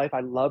points in my life, I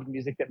loved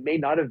music that may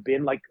not have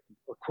been like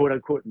a quote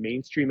unquote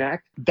mainstream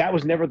act. That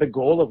was never the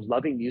goal of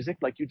loving music.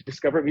 Like you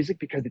discover music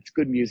because it's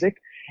good music.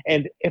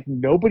 And if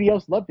nobody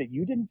else loved it,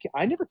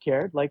 I never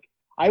cared. Like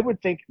I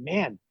would think,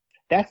 man,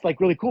 that's like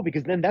really cool,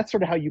 because then that's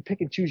sort of how you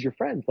pick and choose your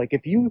friends. Like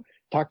if you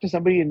talk to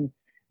somebody, and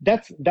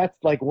that's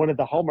like one of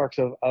the hallmarks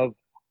of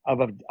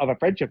a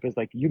friendship is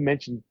like you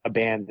mentioned a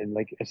band, and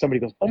like if somebody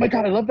goes, oh my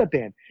God, I love that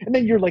band, and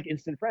then you're like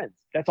instant friends.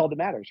 That's all that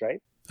matters,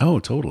 right? Oh,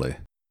 totally.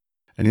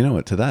 And you know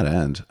what? To that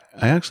end,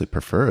 I actually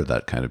prefer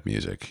that kind of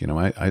music.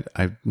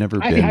 I've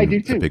never I do been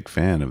a too. big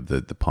fan of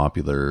the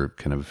popular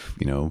kind of,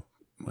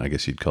 I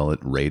guess you'd call it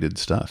rated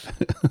stuff.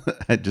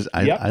 Yep,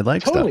 I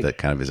like stuff totally. that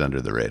kind of is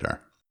under the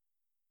radar.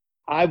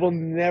 I will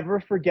never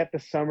forget the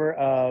summer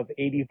of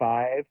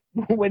 '85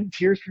 when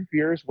Tears for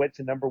Fears went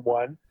to number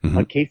one Hmm.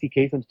 on Casey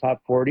Kasem's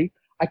Top 40.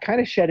 I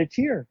kind of shed a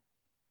tear.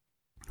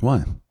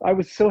 Why? I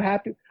was so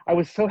happy. I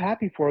was so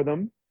happy for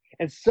them,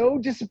 and so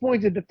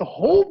disappointed that the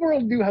whole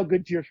world knew how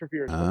good Tears for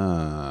Fears was.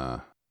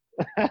 Ah,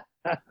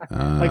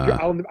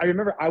 I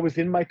remember I was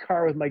in my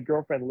car with my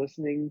girlfriend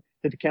listening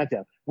to the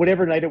countdown,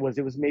 whatever night it was.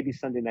 It was maybe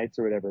Sunday nights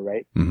or whatever,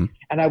 right? hmm.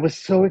 And I was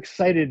so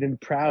excited and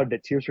proud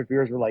that Tears for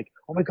Fears were like,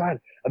 oh my God,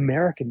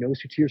 America knows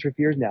who Tears for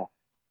Fears now,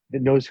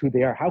 that knows who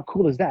they are. How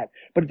cool is that?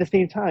 But at the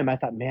same time, I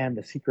thought, man,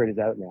 the secret is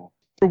out now.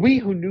 For we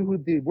who knew who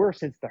they were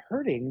since The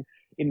Hurting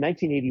in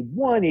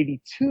 1981,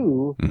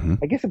 82, Hmm.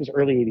 I guess it was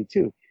early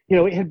 82,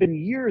 it had been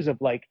years of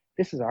like,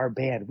 this is our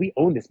band. We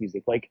own this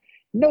music. Like,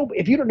 no,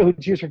 if you don't know who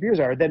Tears for Fears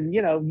are, then,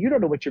 you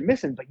don't know what you're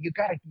missing, but you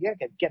gotta get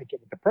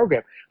with the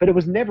program. But it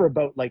was never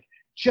about like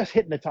just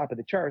hitting the top of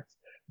the charts.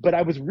 But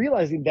I was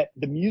realizing that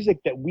the music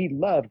that we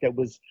loved, that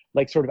was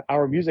like sort of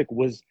our music,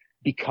 was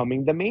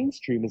becoming the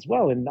mainstream as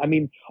well. And I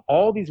mean,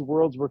 all these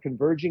worlds were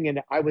converging,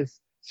 and I was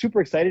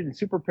super excited and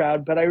super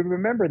proud. But I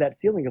remember that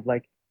feeling of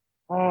like,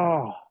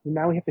 oh,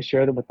 now we have to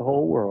share them with the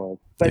whole world.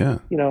 But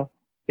Yeah.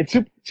 it's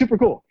super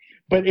cool.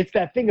 But it's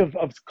that thing of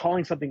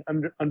calling something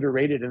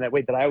underrated in that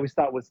way that I always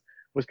thought was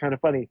kind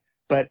of funny.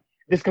 But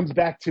this comes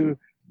back to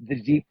the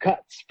deep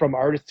cuts from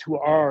artists who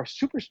are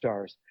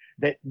superstars.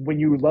 That when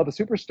you love a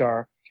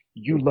superstar,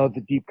 you love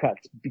the deep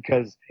cuts,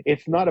 because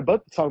it's not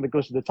about the song that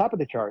goes to the top of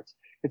the charts.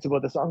 It's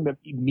about the song that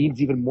means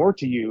even more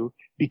to you,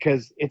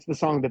 because it's the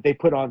song that they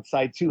put on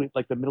side two,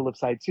 like the middle of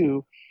side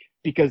two,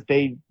 because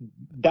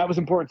that was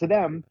important to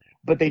them.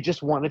 but they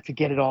just wanted to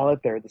get it all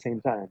out there at the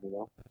same time, you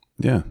know?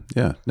 Yeah,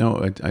 yeah. No,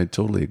 I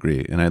totally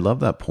agree. And I love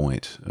that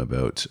point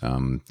about,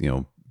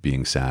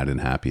 being sad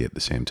and happy at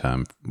the same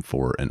time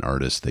for an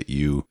artist that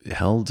you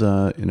held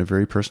in a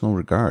very personal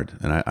regard.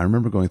 And I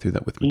remember going through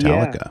that with Yeah.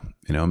 Metallica.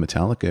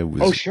 Metallica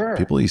Oh, was, sure.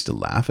 people used to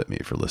laugh at me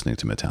for listening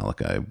to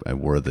Metallica. I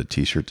wore the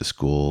t-shirt to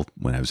school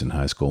when I was in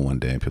high school one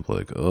day, and people were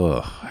like,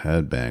 "Ugh,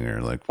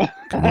 headbanger." Like,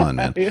 come on,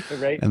 man. Yeah,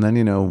 right. And then,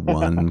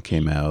 one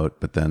came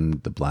out, but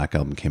then the Black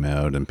Album came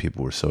out and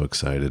people were so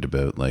excited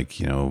about like,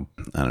 I don't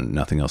know,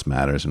 Nothing Else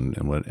Matters and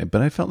what,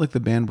 but I felt like the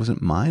band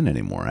wasn't mine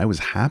anymore. I was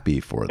happy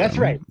for That's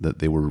right. them that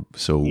they were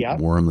so Yep.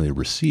 warmly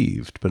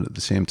received, but at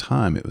the same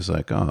time, it was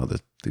like, oh,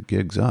 the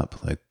gig's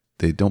up. Like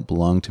they don't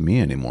belong to me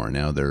anymore.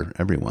 Now they're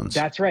everyone's.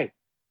 That's right.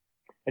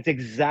 It's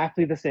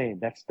exactly the same.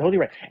 That's totally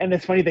right. And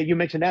it's funny that you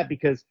mentioned that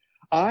because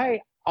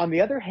on the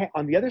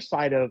other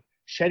side of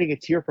shedding a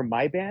tear from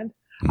my band,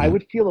 I Mhm.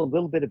 would feel a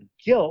little bit of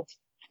guilt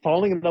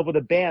falling in love with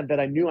a band that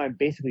I knew I'm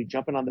basically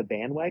jumping on the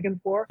bandwagon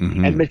for. And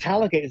Mhm.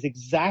 Metallica is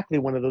exactly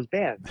one of those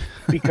bands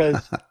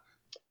because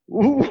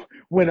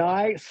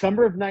when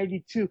summer of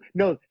 92,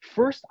 no,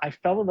 first I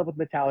fell in love with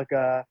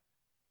Metallica.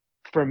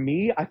 For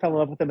me, I fell in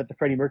love with them at the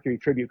Freddie Mercury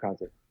tribute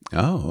concert.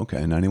 Oh,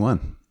 okay.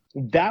 91.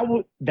 That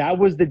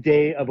was the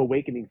day of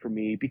awakening for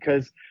me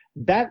because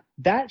that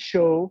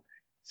show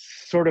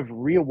sort of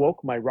reawoke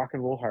my rock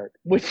and roll heart,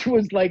 which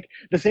was like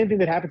the same thing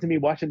that happened to me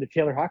watching the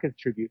Taylor Hawkins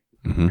tribute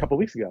a Hmm. couple of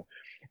weeks ago.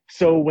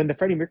 So when the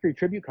Freddie Mercury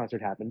tribute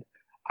concert happened,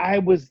 I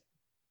was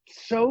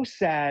so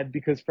sad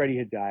because Freddie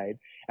had died,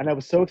 and I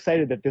was so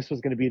excited that this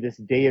was going to be this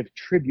day of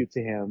tribute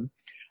to him.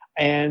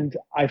 And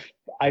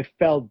I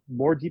fell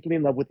more deeply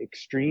in love with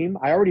Extreme.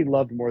 I already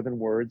loved More Than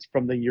Words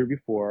from the year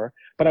before,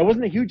 but I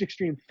wasn't a huge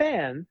Extreme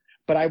fan.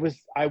 But I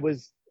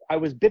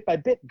was bit by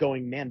bit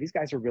going, man, these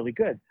guys are really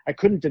good. I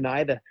couldn't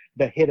deny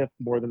the hit of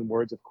More Than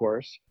Words, of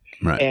course.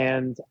 Right.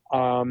 And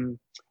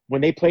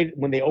when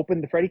they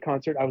opened the Freddie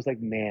concert, I was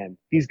like, man,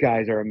 these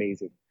guys are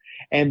amazing.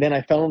 And then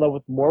I fell in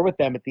love with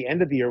them at the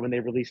end of the year when they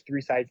released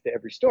Three Sides to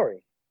Every Story.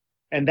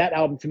 And that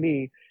album to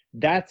me,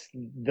 that's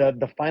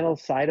the final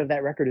side of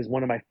that record is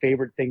one of my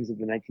favorite things of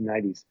the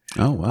 1990s.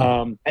 Oh,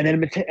 wow. And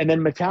then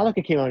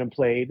Metallica came out and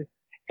played.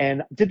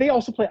 And did they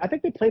also play? I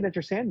think they played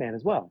Enter Sandman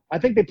as well. I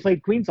think they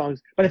played Queen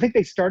songs, but I think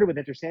they started with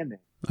Enter Sandman.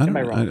 I Am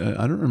I don't, wrong?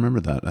 I don't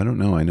remember that. I don't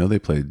know. I know they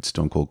played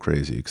Stone Cold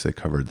Crazy because they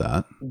covered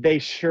that. They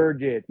sure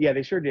did. Yeah,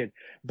 they sure did.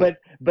 But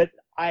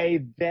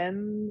I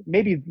then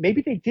maybe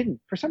they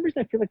didn't. For some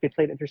reason, I feel like they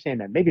played Enter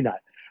Sandman. Maybe not.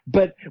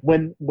 But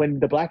when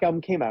the Black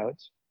Album came out,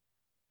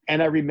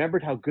 and I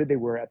remembered how good they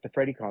were at the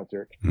Freddie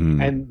concert.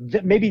 Mm.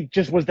 And maybe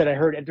just was that I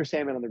heard Enter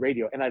Sandman on the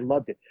radio and I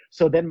loved it.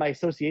 So then my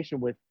association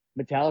with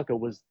Metallica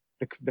was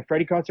the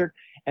Freddie concert.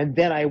 And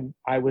then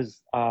I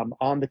was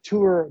on the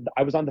tour.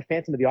 I was on the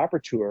Phantom of the Opera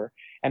tour,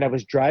 and I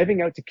was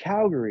driving out to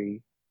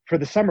Calgary for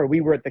the summer.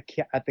 We were at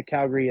the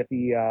Calgary at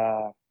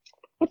the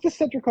what's the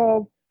center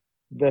called?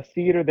 The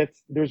theater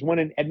there's one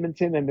in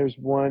Edmonton and there's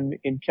one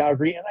in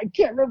Calgary, and I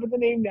can't remember the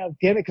name now.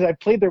 Damn it, because I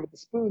played there with the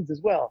Spoons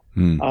as well.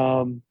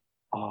 Mm.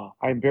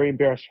 I'm very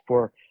embarrassed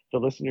for the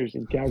listeners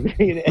in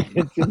Calgary and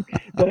Edmonton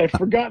that I've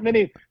forgotten the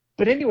name.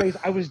 But anyways,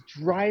 I was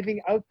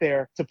driving out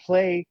there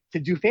to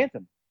do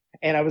Phantom,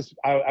 and I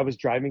was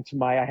driving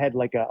to I had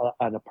like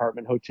an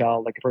apartment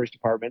hotel, like a first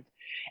apartment,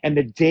 and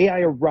the day I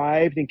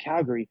arrived in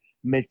Calgary,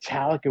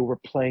 Metallica were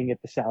playing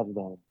at the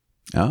Saddledome.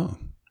 Oh,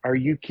 Are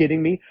you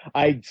kidding me?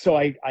 I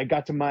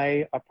got to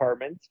my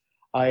apartment,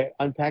 I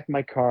unpacked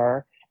my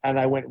car, and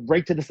I went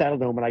right to the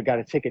Saddledome and I got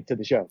a ticket to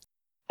the show.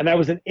 And I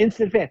was an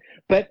instant fan.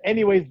 But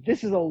anyways,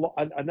 this is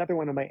another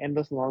one of my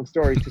endless long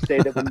stories to say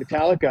that when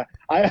Metallica,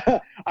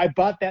 I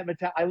bought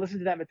I listened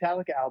to that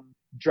Metallica album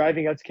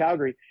driving out to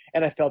Calgary,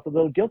 and I felt a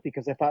little guilty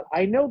because I thought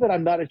I know that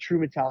I'm not a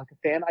true Metallica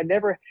fan. I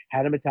never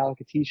had a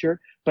Metallica T-shirt,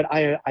 but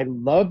I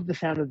love the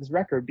sound of this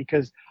record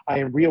because I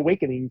am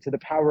reawakening to the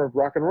power of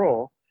rock and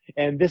roll,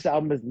 and this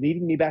album is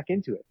leading me back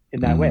into it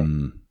in that way.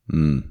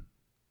 Yeah.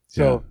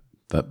 So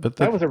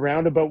that was a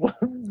roundabout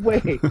way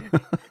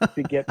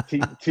to get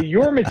to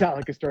your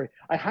Metallica story.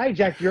 I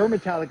hijacked your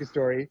Metallica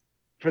story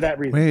for that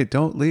reason. Wait,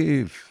 don't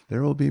leave.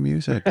 There will be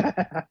music. That's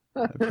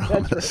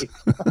right.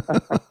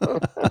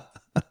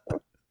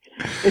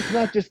 It's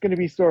not just going to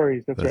be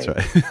stories. That's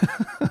right.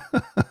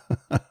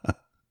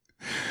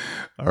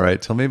 All right.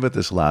 Tell me about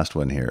this last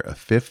one here. A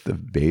Fifth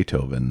of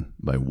Beethoven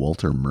by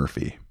Walter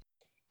Murphy.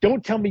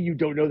 Don't tell me you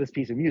don't know this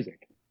piece of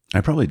music. I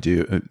probably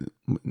do.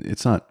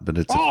 It's not, but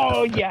it's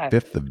yeah.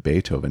 Fifth of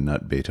Beethoven,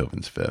 not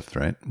Beethoven's Fifth,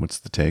 right? What's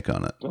the take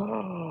on it?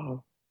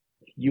 Oh,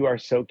 you are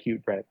so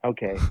cute, Brett.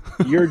 Okay.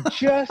 You're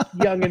just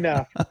young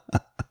enough.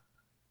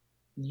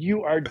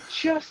 You are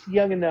just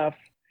young enough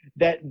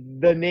that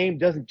the name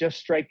doesn't just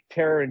strike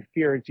terror and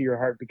fear into your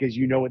heart because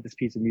you know what this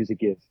piece of music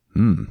is.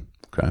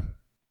 Okay.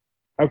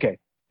 Okay.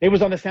 It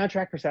was on the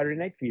soundtrack for Saturday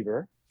Night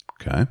Fever.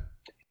 Okay.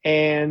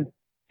 And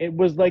it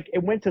was like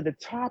it went to the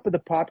top of the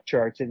pop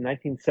charts in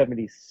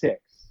 1976.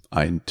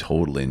 I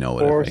totally know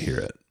it if I hear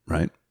it,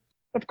 right?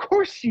 Of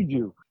course you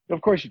do.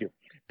 Of course you do.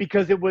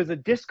 Because it was a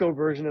disco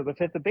version of the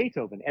Fifth of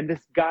Beethoven. And this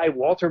guy,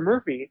 Walter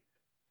Murphy,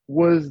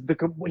 was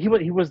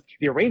he was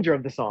the arranger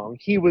of the song.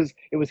 It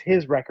was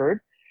his record,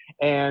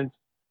 and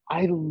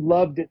I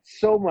loved it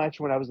so much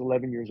when I was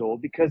 11 years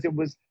old because it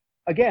was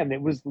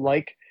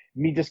like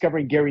me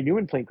discovering Gary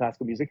Newman playing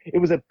classical music.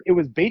 It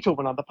was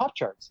Beethoven on the pop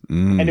charts,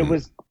 and it Mm.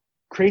 was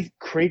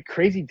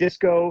crazy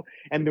disco,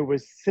 and there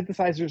was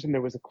synthesizers, and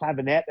there was a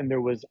clavinet, and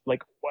there was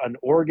like an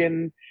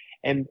organ,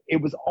 and it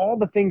was all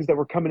the things that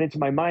were coming into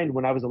my mind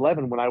when I was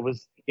 11, when I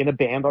was in a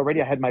band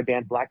already. I had my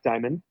band Black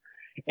Diamond,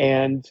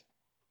 and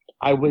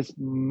I was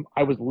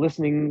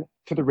listening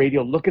to the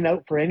radio, looking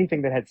out for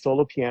anything that had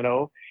solo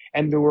piano,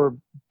 and there were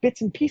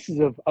bits and pieces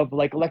of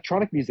like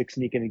electronic music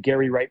sneaking. And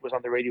Gary Wright was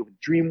on the radio with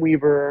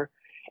Dreamweaver,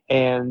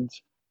 and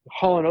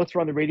Hall and Oates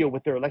were on the radio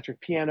with their electric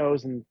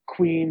pianos, and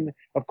Queen.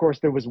 Of course,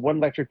 there was one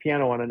electric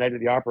piano on A Night of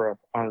the Opera.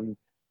 On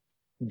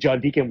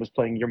John Deacon was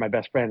playing "You're My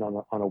Best Friend"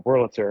 on a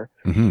Wurlitzer,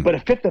 Hmm. but a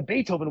fifth of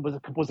Beethoven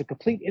was a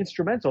complete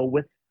instrumental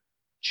with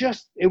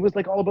just it was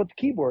like all about the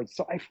keyboards.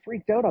 So I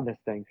freaked out on this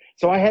thing.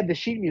 So I had the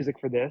sheet music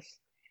for this.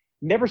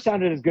 Never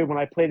sounded as good when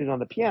I played it on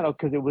the piano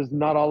because it was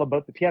not all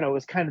about the piano. It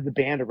was kind of the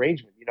band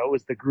arrangement, you know, it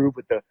was the groove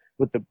with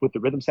the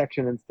rhythm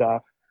section and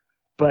stuff.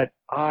 But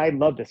I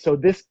loved it. So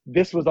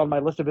this was on my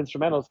list of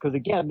instrumentals because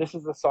again, this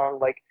is a song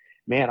like,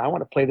 man, I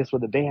want to play this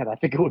with a band. I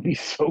think it would be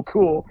so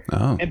cool.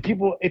 Oh, And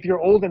people, if you're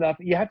old enough,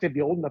 you have to be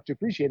old enough to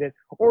appreciate it,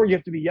 or you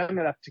have to be young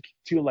enough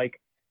to like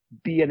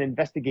be an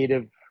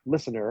investigative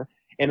listener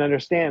and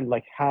understand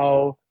like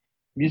how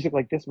music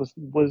like this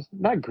was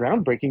not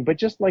groundbreaking, but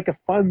just like a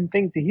fun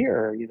thing to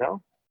hear, you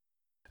know.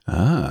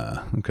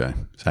 okay.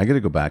 So I got to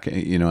go back.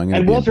 You know, I'm going to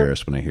And be Walter,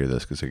 embarrassed when I hear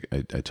this because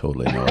I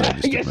totally know it. I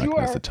just didn't yes, you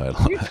recognize the are. title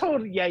of You it.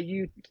 totally,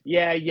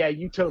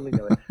 you totally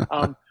know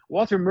it.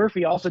 Walter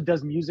Murphy also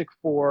does music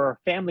for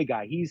Family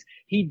Guy.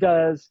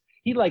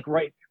 He like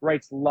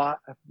writes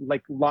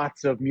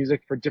lots of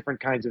music for different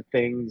kinds of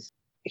things.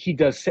 He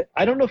does.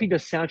 I don't know if he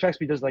does soundtracks,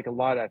 but he does like a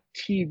lot of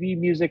TV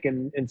music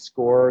and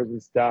scores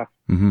and stuff.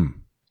 Hmm.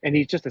 And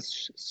he's just a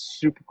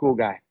super cool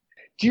guy.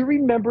 Do you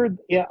remember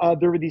there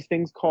were these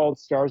things called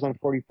Stars on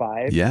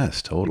 45?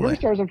 Yes, You remember totally.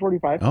 Stars on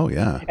 45? Oh,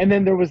 yeah. And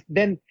then there was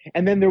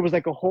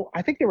like a whole.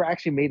 I think they were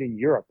actually made in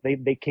Europe.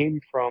 They came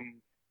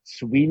from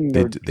Sweden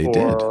They did. They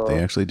or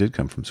actually did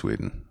come from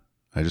Sweden.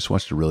 I just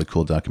watched a really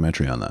cool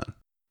documentary on that.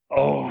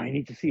 oh, I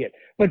need to see it.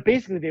 But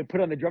basically, they would put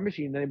on the drum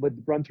machine, and they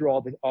would run through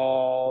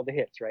all the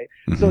hits, right?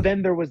 So Hmm.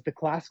 then there was the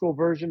classical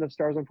version of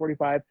Stars on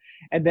 45,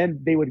 and then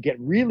they would get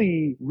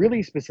really,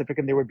 really specific,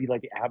 and there would be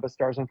like the ABBA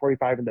Stars on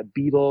 45, and the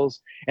Beatles,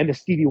 and the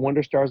Stevie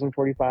Wonder Stars on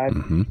 45,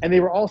 Hmm. and they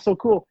were all so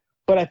cool.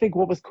 But I think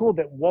what was cool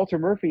that Walter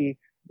Murphy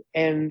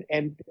and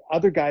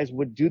other guys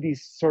would do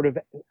these sort of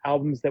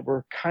albums that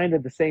were kind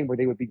of the same, where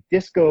they would be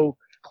disco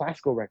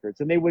classical records,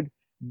 and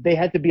they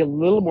had to be a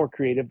little more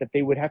creative. That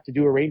they would have to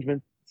do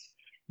arrangements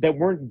that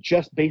weren't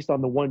just based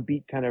on the one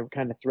beat kind of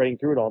threading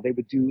through it all. They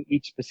would do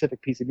each specific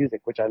piece of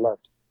music, which I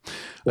loved.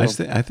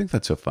 So I think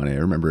that's so funny. I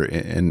remember,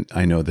 and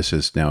I know this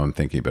is now I'm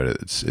thinking about it.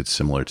 It's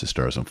similar to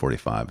Stars on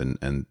 45,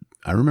 and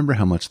I remember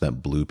how much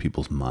that blew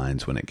people's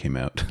minds when it came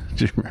out.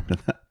 Do you remember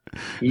that?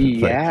 Like,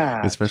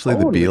 yeah, especially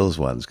the totally. Beatles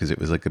ones, because it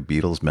was like a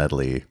Beatles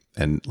medley,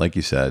 and like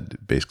you said,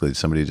 basically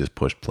somebody just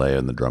pushed play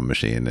on the drum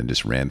machine and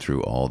just ran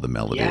through all the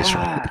melodies.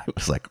 Right? Yeah. It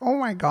was like, oh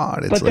my god,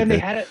 it's But like then they a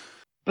had it.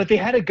 But they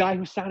had a guy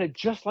who sounded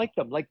just like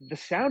them. Like the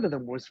sound of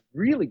them was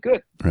really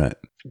good. right.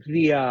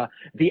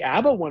 The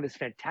ABBA one is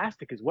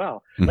fantastic as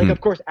well. Like Hmm.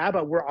 of course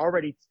ABBA were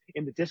already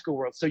in the disco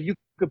world, so you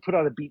could put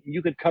on a beat and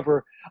you could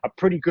cover a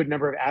pretty good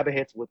number of ABBA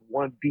hits with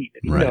one beat,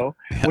 you Right. know,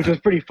 which Yeah. was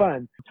pretty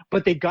fun.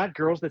 But they got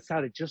girls that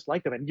sounded just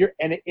like them, and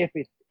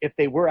if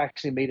they were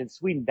actually made in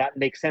Sweden, that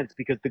makes sense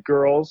because the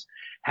girls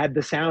had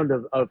the sound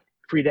of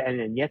Frida and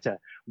Agneta,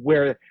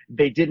 where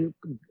they didn't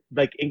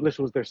like English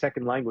was their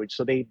second language,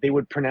 so they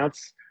would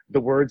pronounce the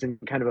words in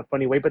kind of a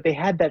funny way, but they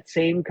had that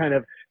same kind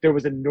of there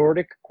was a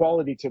Nordic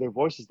quality to their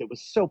voices that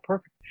was so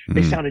perfect. They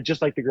Mm. sounded just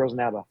like the girls in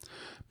ABBA.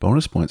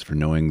 Bonus points for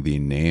knowing the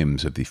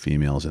names of the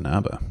females in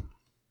ABBA.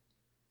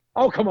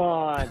 Oh come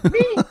on,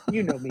 me,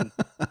 you know me.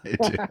 I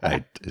do.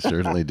 I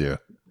certainly do.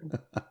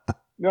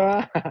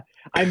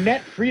 I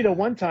met Frida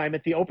one time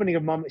at the opening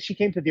of Mama. She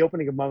came to the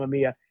opening of Mamma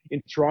Mia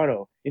in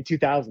Toronto in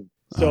 2000.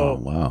 Oh So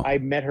wow. I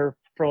met her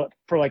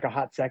for like a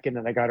hot second,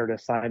 and I got her to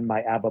sign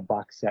my ABBA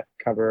box set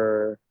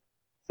cover.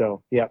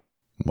 So yeah,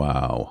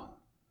 Wow.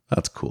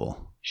 That's cool.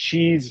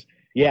 she's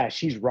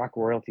she's rock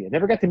royalty. I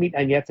never got to meet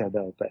Agneta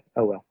though, but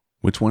oh well.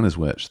 Which one is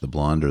which? The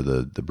blonde or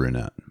the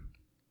brunette?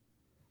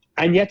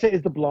 Agneta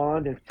is the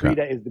blonde, and Okay.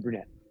 Frida is the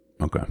brunette,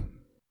 Okay.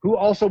 who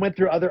also went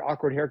through other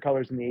awkward hair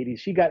colors in the 80s.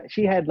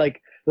 She had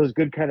like those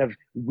good kind of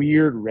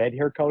weird red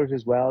hair colors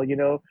as well. You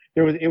know,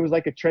 it was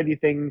like a trendy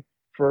thing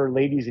for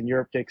ladies in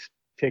Europe to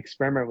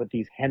experiment with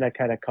these henna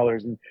kind of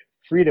colors, and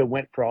Frida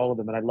went for all of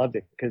them, and I loved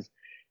it because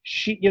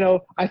she, you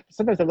know, I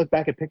sometimes I look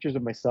back at pictures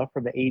of myself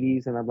from the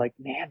 80s, and I'm like,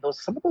 man,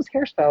 some of those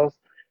hairstyles.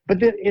 But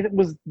then it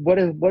was what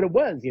it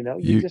was, you know.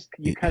 You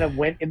You kind of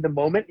went in the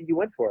moment and you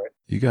went for it.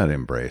 you got to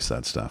embrace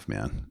that stuff,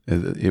 man.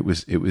 It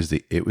was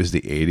the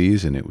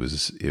 80s and it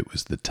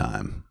was the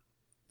time.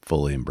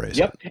 Fully embrace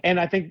Yep. it. And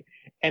I think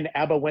and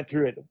ABBA went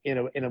through it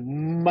in a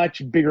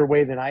much bigger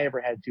way than I ever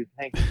had to.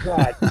 Thank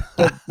God.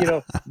 But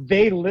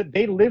they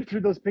lived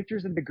through those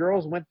pictures, and the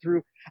girls went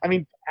through. I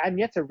mean,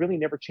 Agnieszka really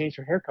never changed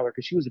her hair color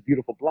because she was a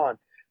beautiful blonde.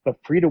 But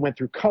Frida went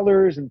through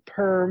colors and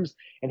perms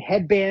and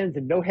headbands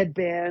and no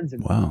headbands.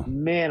 And wow,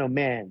 man, oh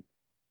man,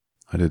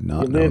 I did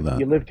not know that.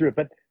 You lived through it,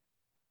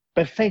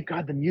 but thank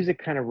God the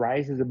music kind of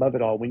rises above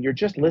it all. When you're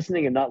just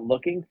listening and not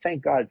looking,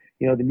 thank God,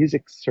 the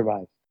music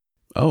survives.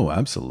 Oh,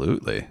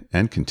 absolutely,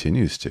 and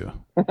continues to.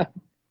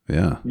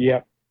 Yeah.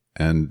 Yep.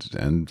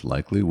 And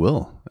likely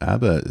will.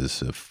 ABBA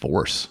is a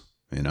force,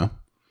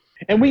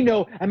 And we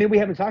know, I mean, we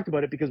haven't talked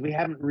about it because we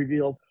haven't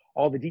revealed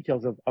all the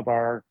details of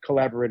our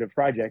collaborative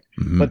project,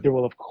 but there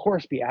will of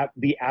course be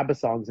ABBA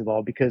songs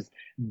involved because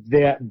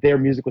their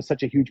music was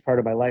such a huge part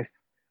of my life.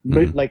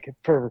 Like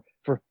for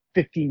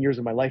 15 years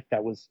of my life,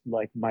 that was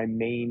like my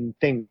main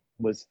thing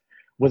was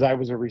I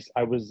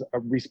was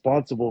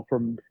responsible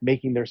for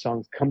making their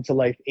songs come to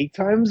life 8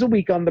 times a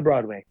week on the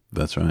Broadway.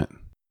 That's right.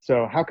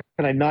 So how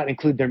can I not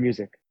include their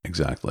music?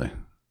 Exactly.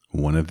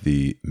 One of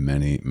the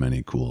many,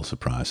 many cool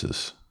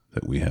surprises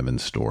that we have in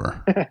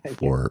store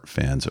for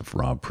fans of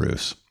Rob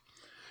Pruce.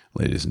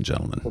 Ladies and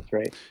gentlemen, that's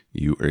right.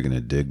 You are going to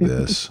dig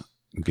this.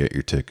 Get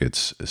your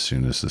tickets as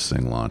soon as this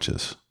thing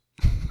launches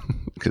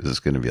because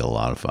it's going to be a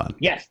lot of fun.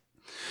 Yes.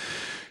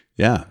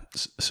 Yeah.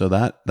 So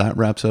that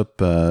wraps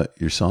up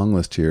your song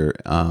list here.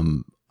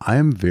 I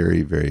am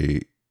very,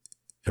 very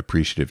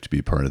appreciative to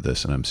be part of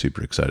this, and I'm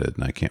super excited,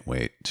 and I can't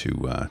wait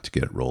to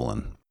get it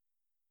rolling.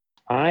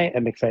 I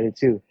am excited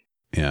too.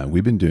 Yeah,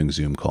 we've been doing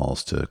Zoom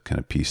calls to kind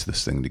of piece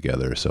this thing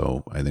together,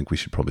 so I think we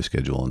should probably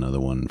schedule another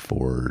one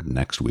for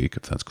next week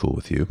if that's cool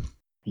with you.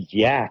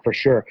 Yeah, for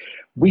sure.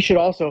 We should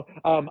also.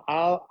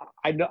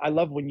 I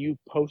love when you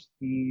post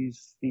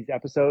these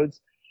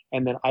episodes,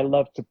 and then I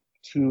love to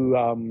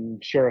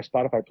share a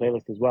Spotify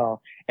playlist as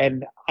well.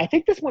 And I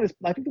think the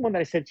one that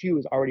I sent to you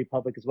is already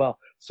public as well.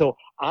 So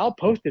I'll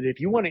post it. If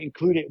you want to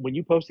include it when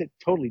you post it,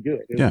 totally do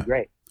it. It'll be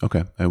great.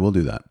 Okay, I will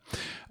do that.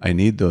 I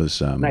need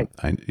those. Nice.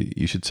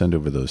 You should send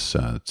over those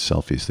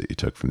selfies that you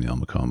took from the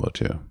Alma Combo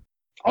too.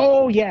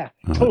 Oh yeah,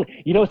 totally.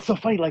 It's so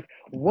funny. Like,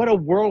 what a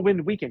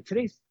whirlwind weekend.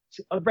 Today's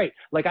right.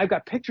 Like, I've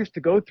got pictures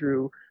to go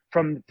through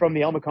from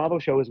the Alma Combo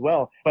show as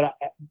well. But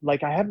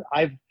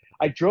I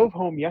drove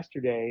home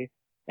yesterday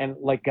and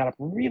like got up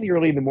really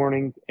early in the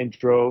morning and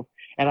drove.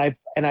 And I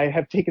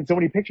have taken so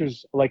many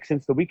pictures like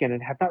since the weekend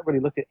and have not really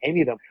looked at any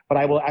of them. But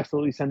I will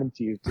absolutely send them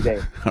to you today.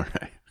 All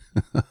right.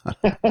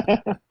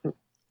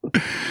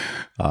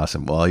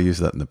 Awesome. Well, I'll use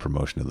that in the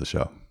promotion of the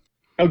show.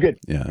 Oh, good.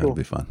 Yeah, cool. It'll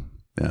be fun.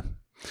 Yeah.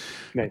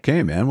 Nice.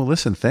 Okay, man. Well,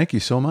 listen, thank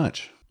you so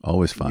much.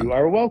 Always fun. You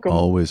are welcome.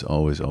 Always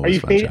fun. Are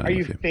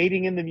you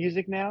fading in the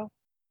music now?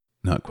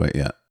 Not quite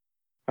yet.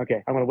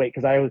 Okay, I'm gonna wait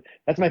because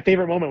that's my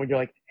favorite moment when you're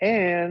like,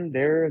 and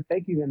there,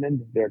 thank you, and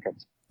then there it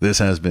comes. This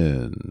has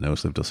been No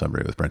Sleep Till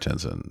Sunbury with Brent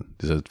Jensen.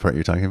 Is that the part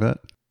you're talking about?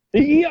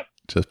 Yep.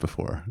 Just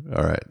before.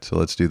 All right, so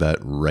let's do that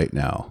right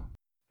now.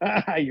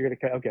 You're gonna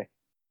cut. Okay.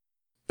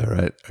 All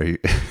right. Are you?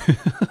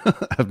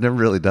 I've never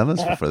really done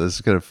this before. This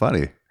is kind of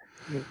funny.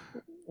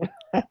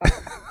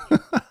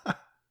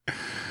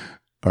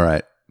 All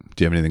right.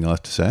 Do you have anything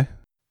left to say?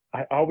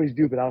 I always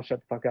do, but I'll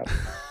shut the fuck up.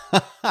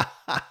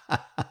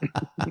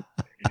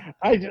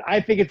 I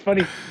think it's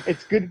funny.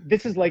 It's good.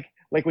 This is like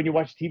when you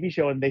watch a TV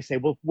show and they say,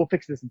 we'll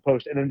fix this in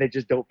post, and then they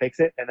just don't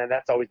fix it, and then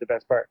that's always the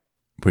best part.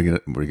 We're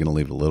gonna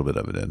leave a little bit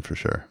of it in for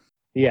sure.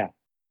 Yeah.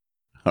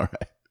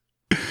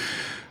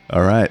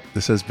 All right.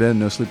 This has been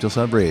No Sleep Till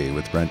Sunbury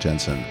with Brent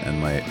Jensen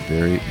and my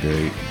very,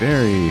 very,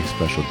 very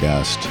special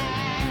guest,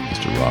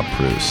 Mr. Rob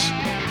Pruce.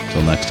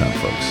 Till next time,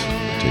 folks.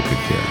 Take good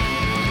care.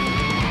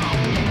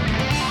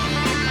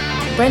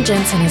 Brent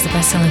Jensen is the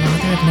best-selling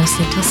author of No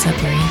Sleep Till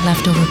Sudbury,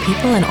 Leftover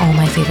People, and All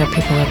My Favorite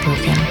People Are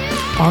Broken.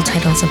 All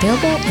titles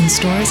available in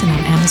stores and on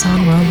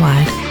Amazon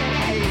worldwide.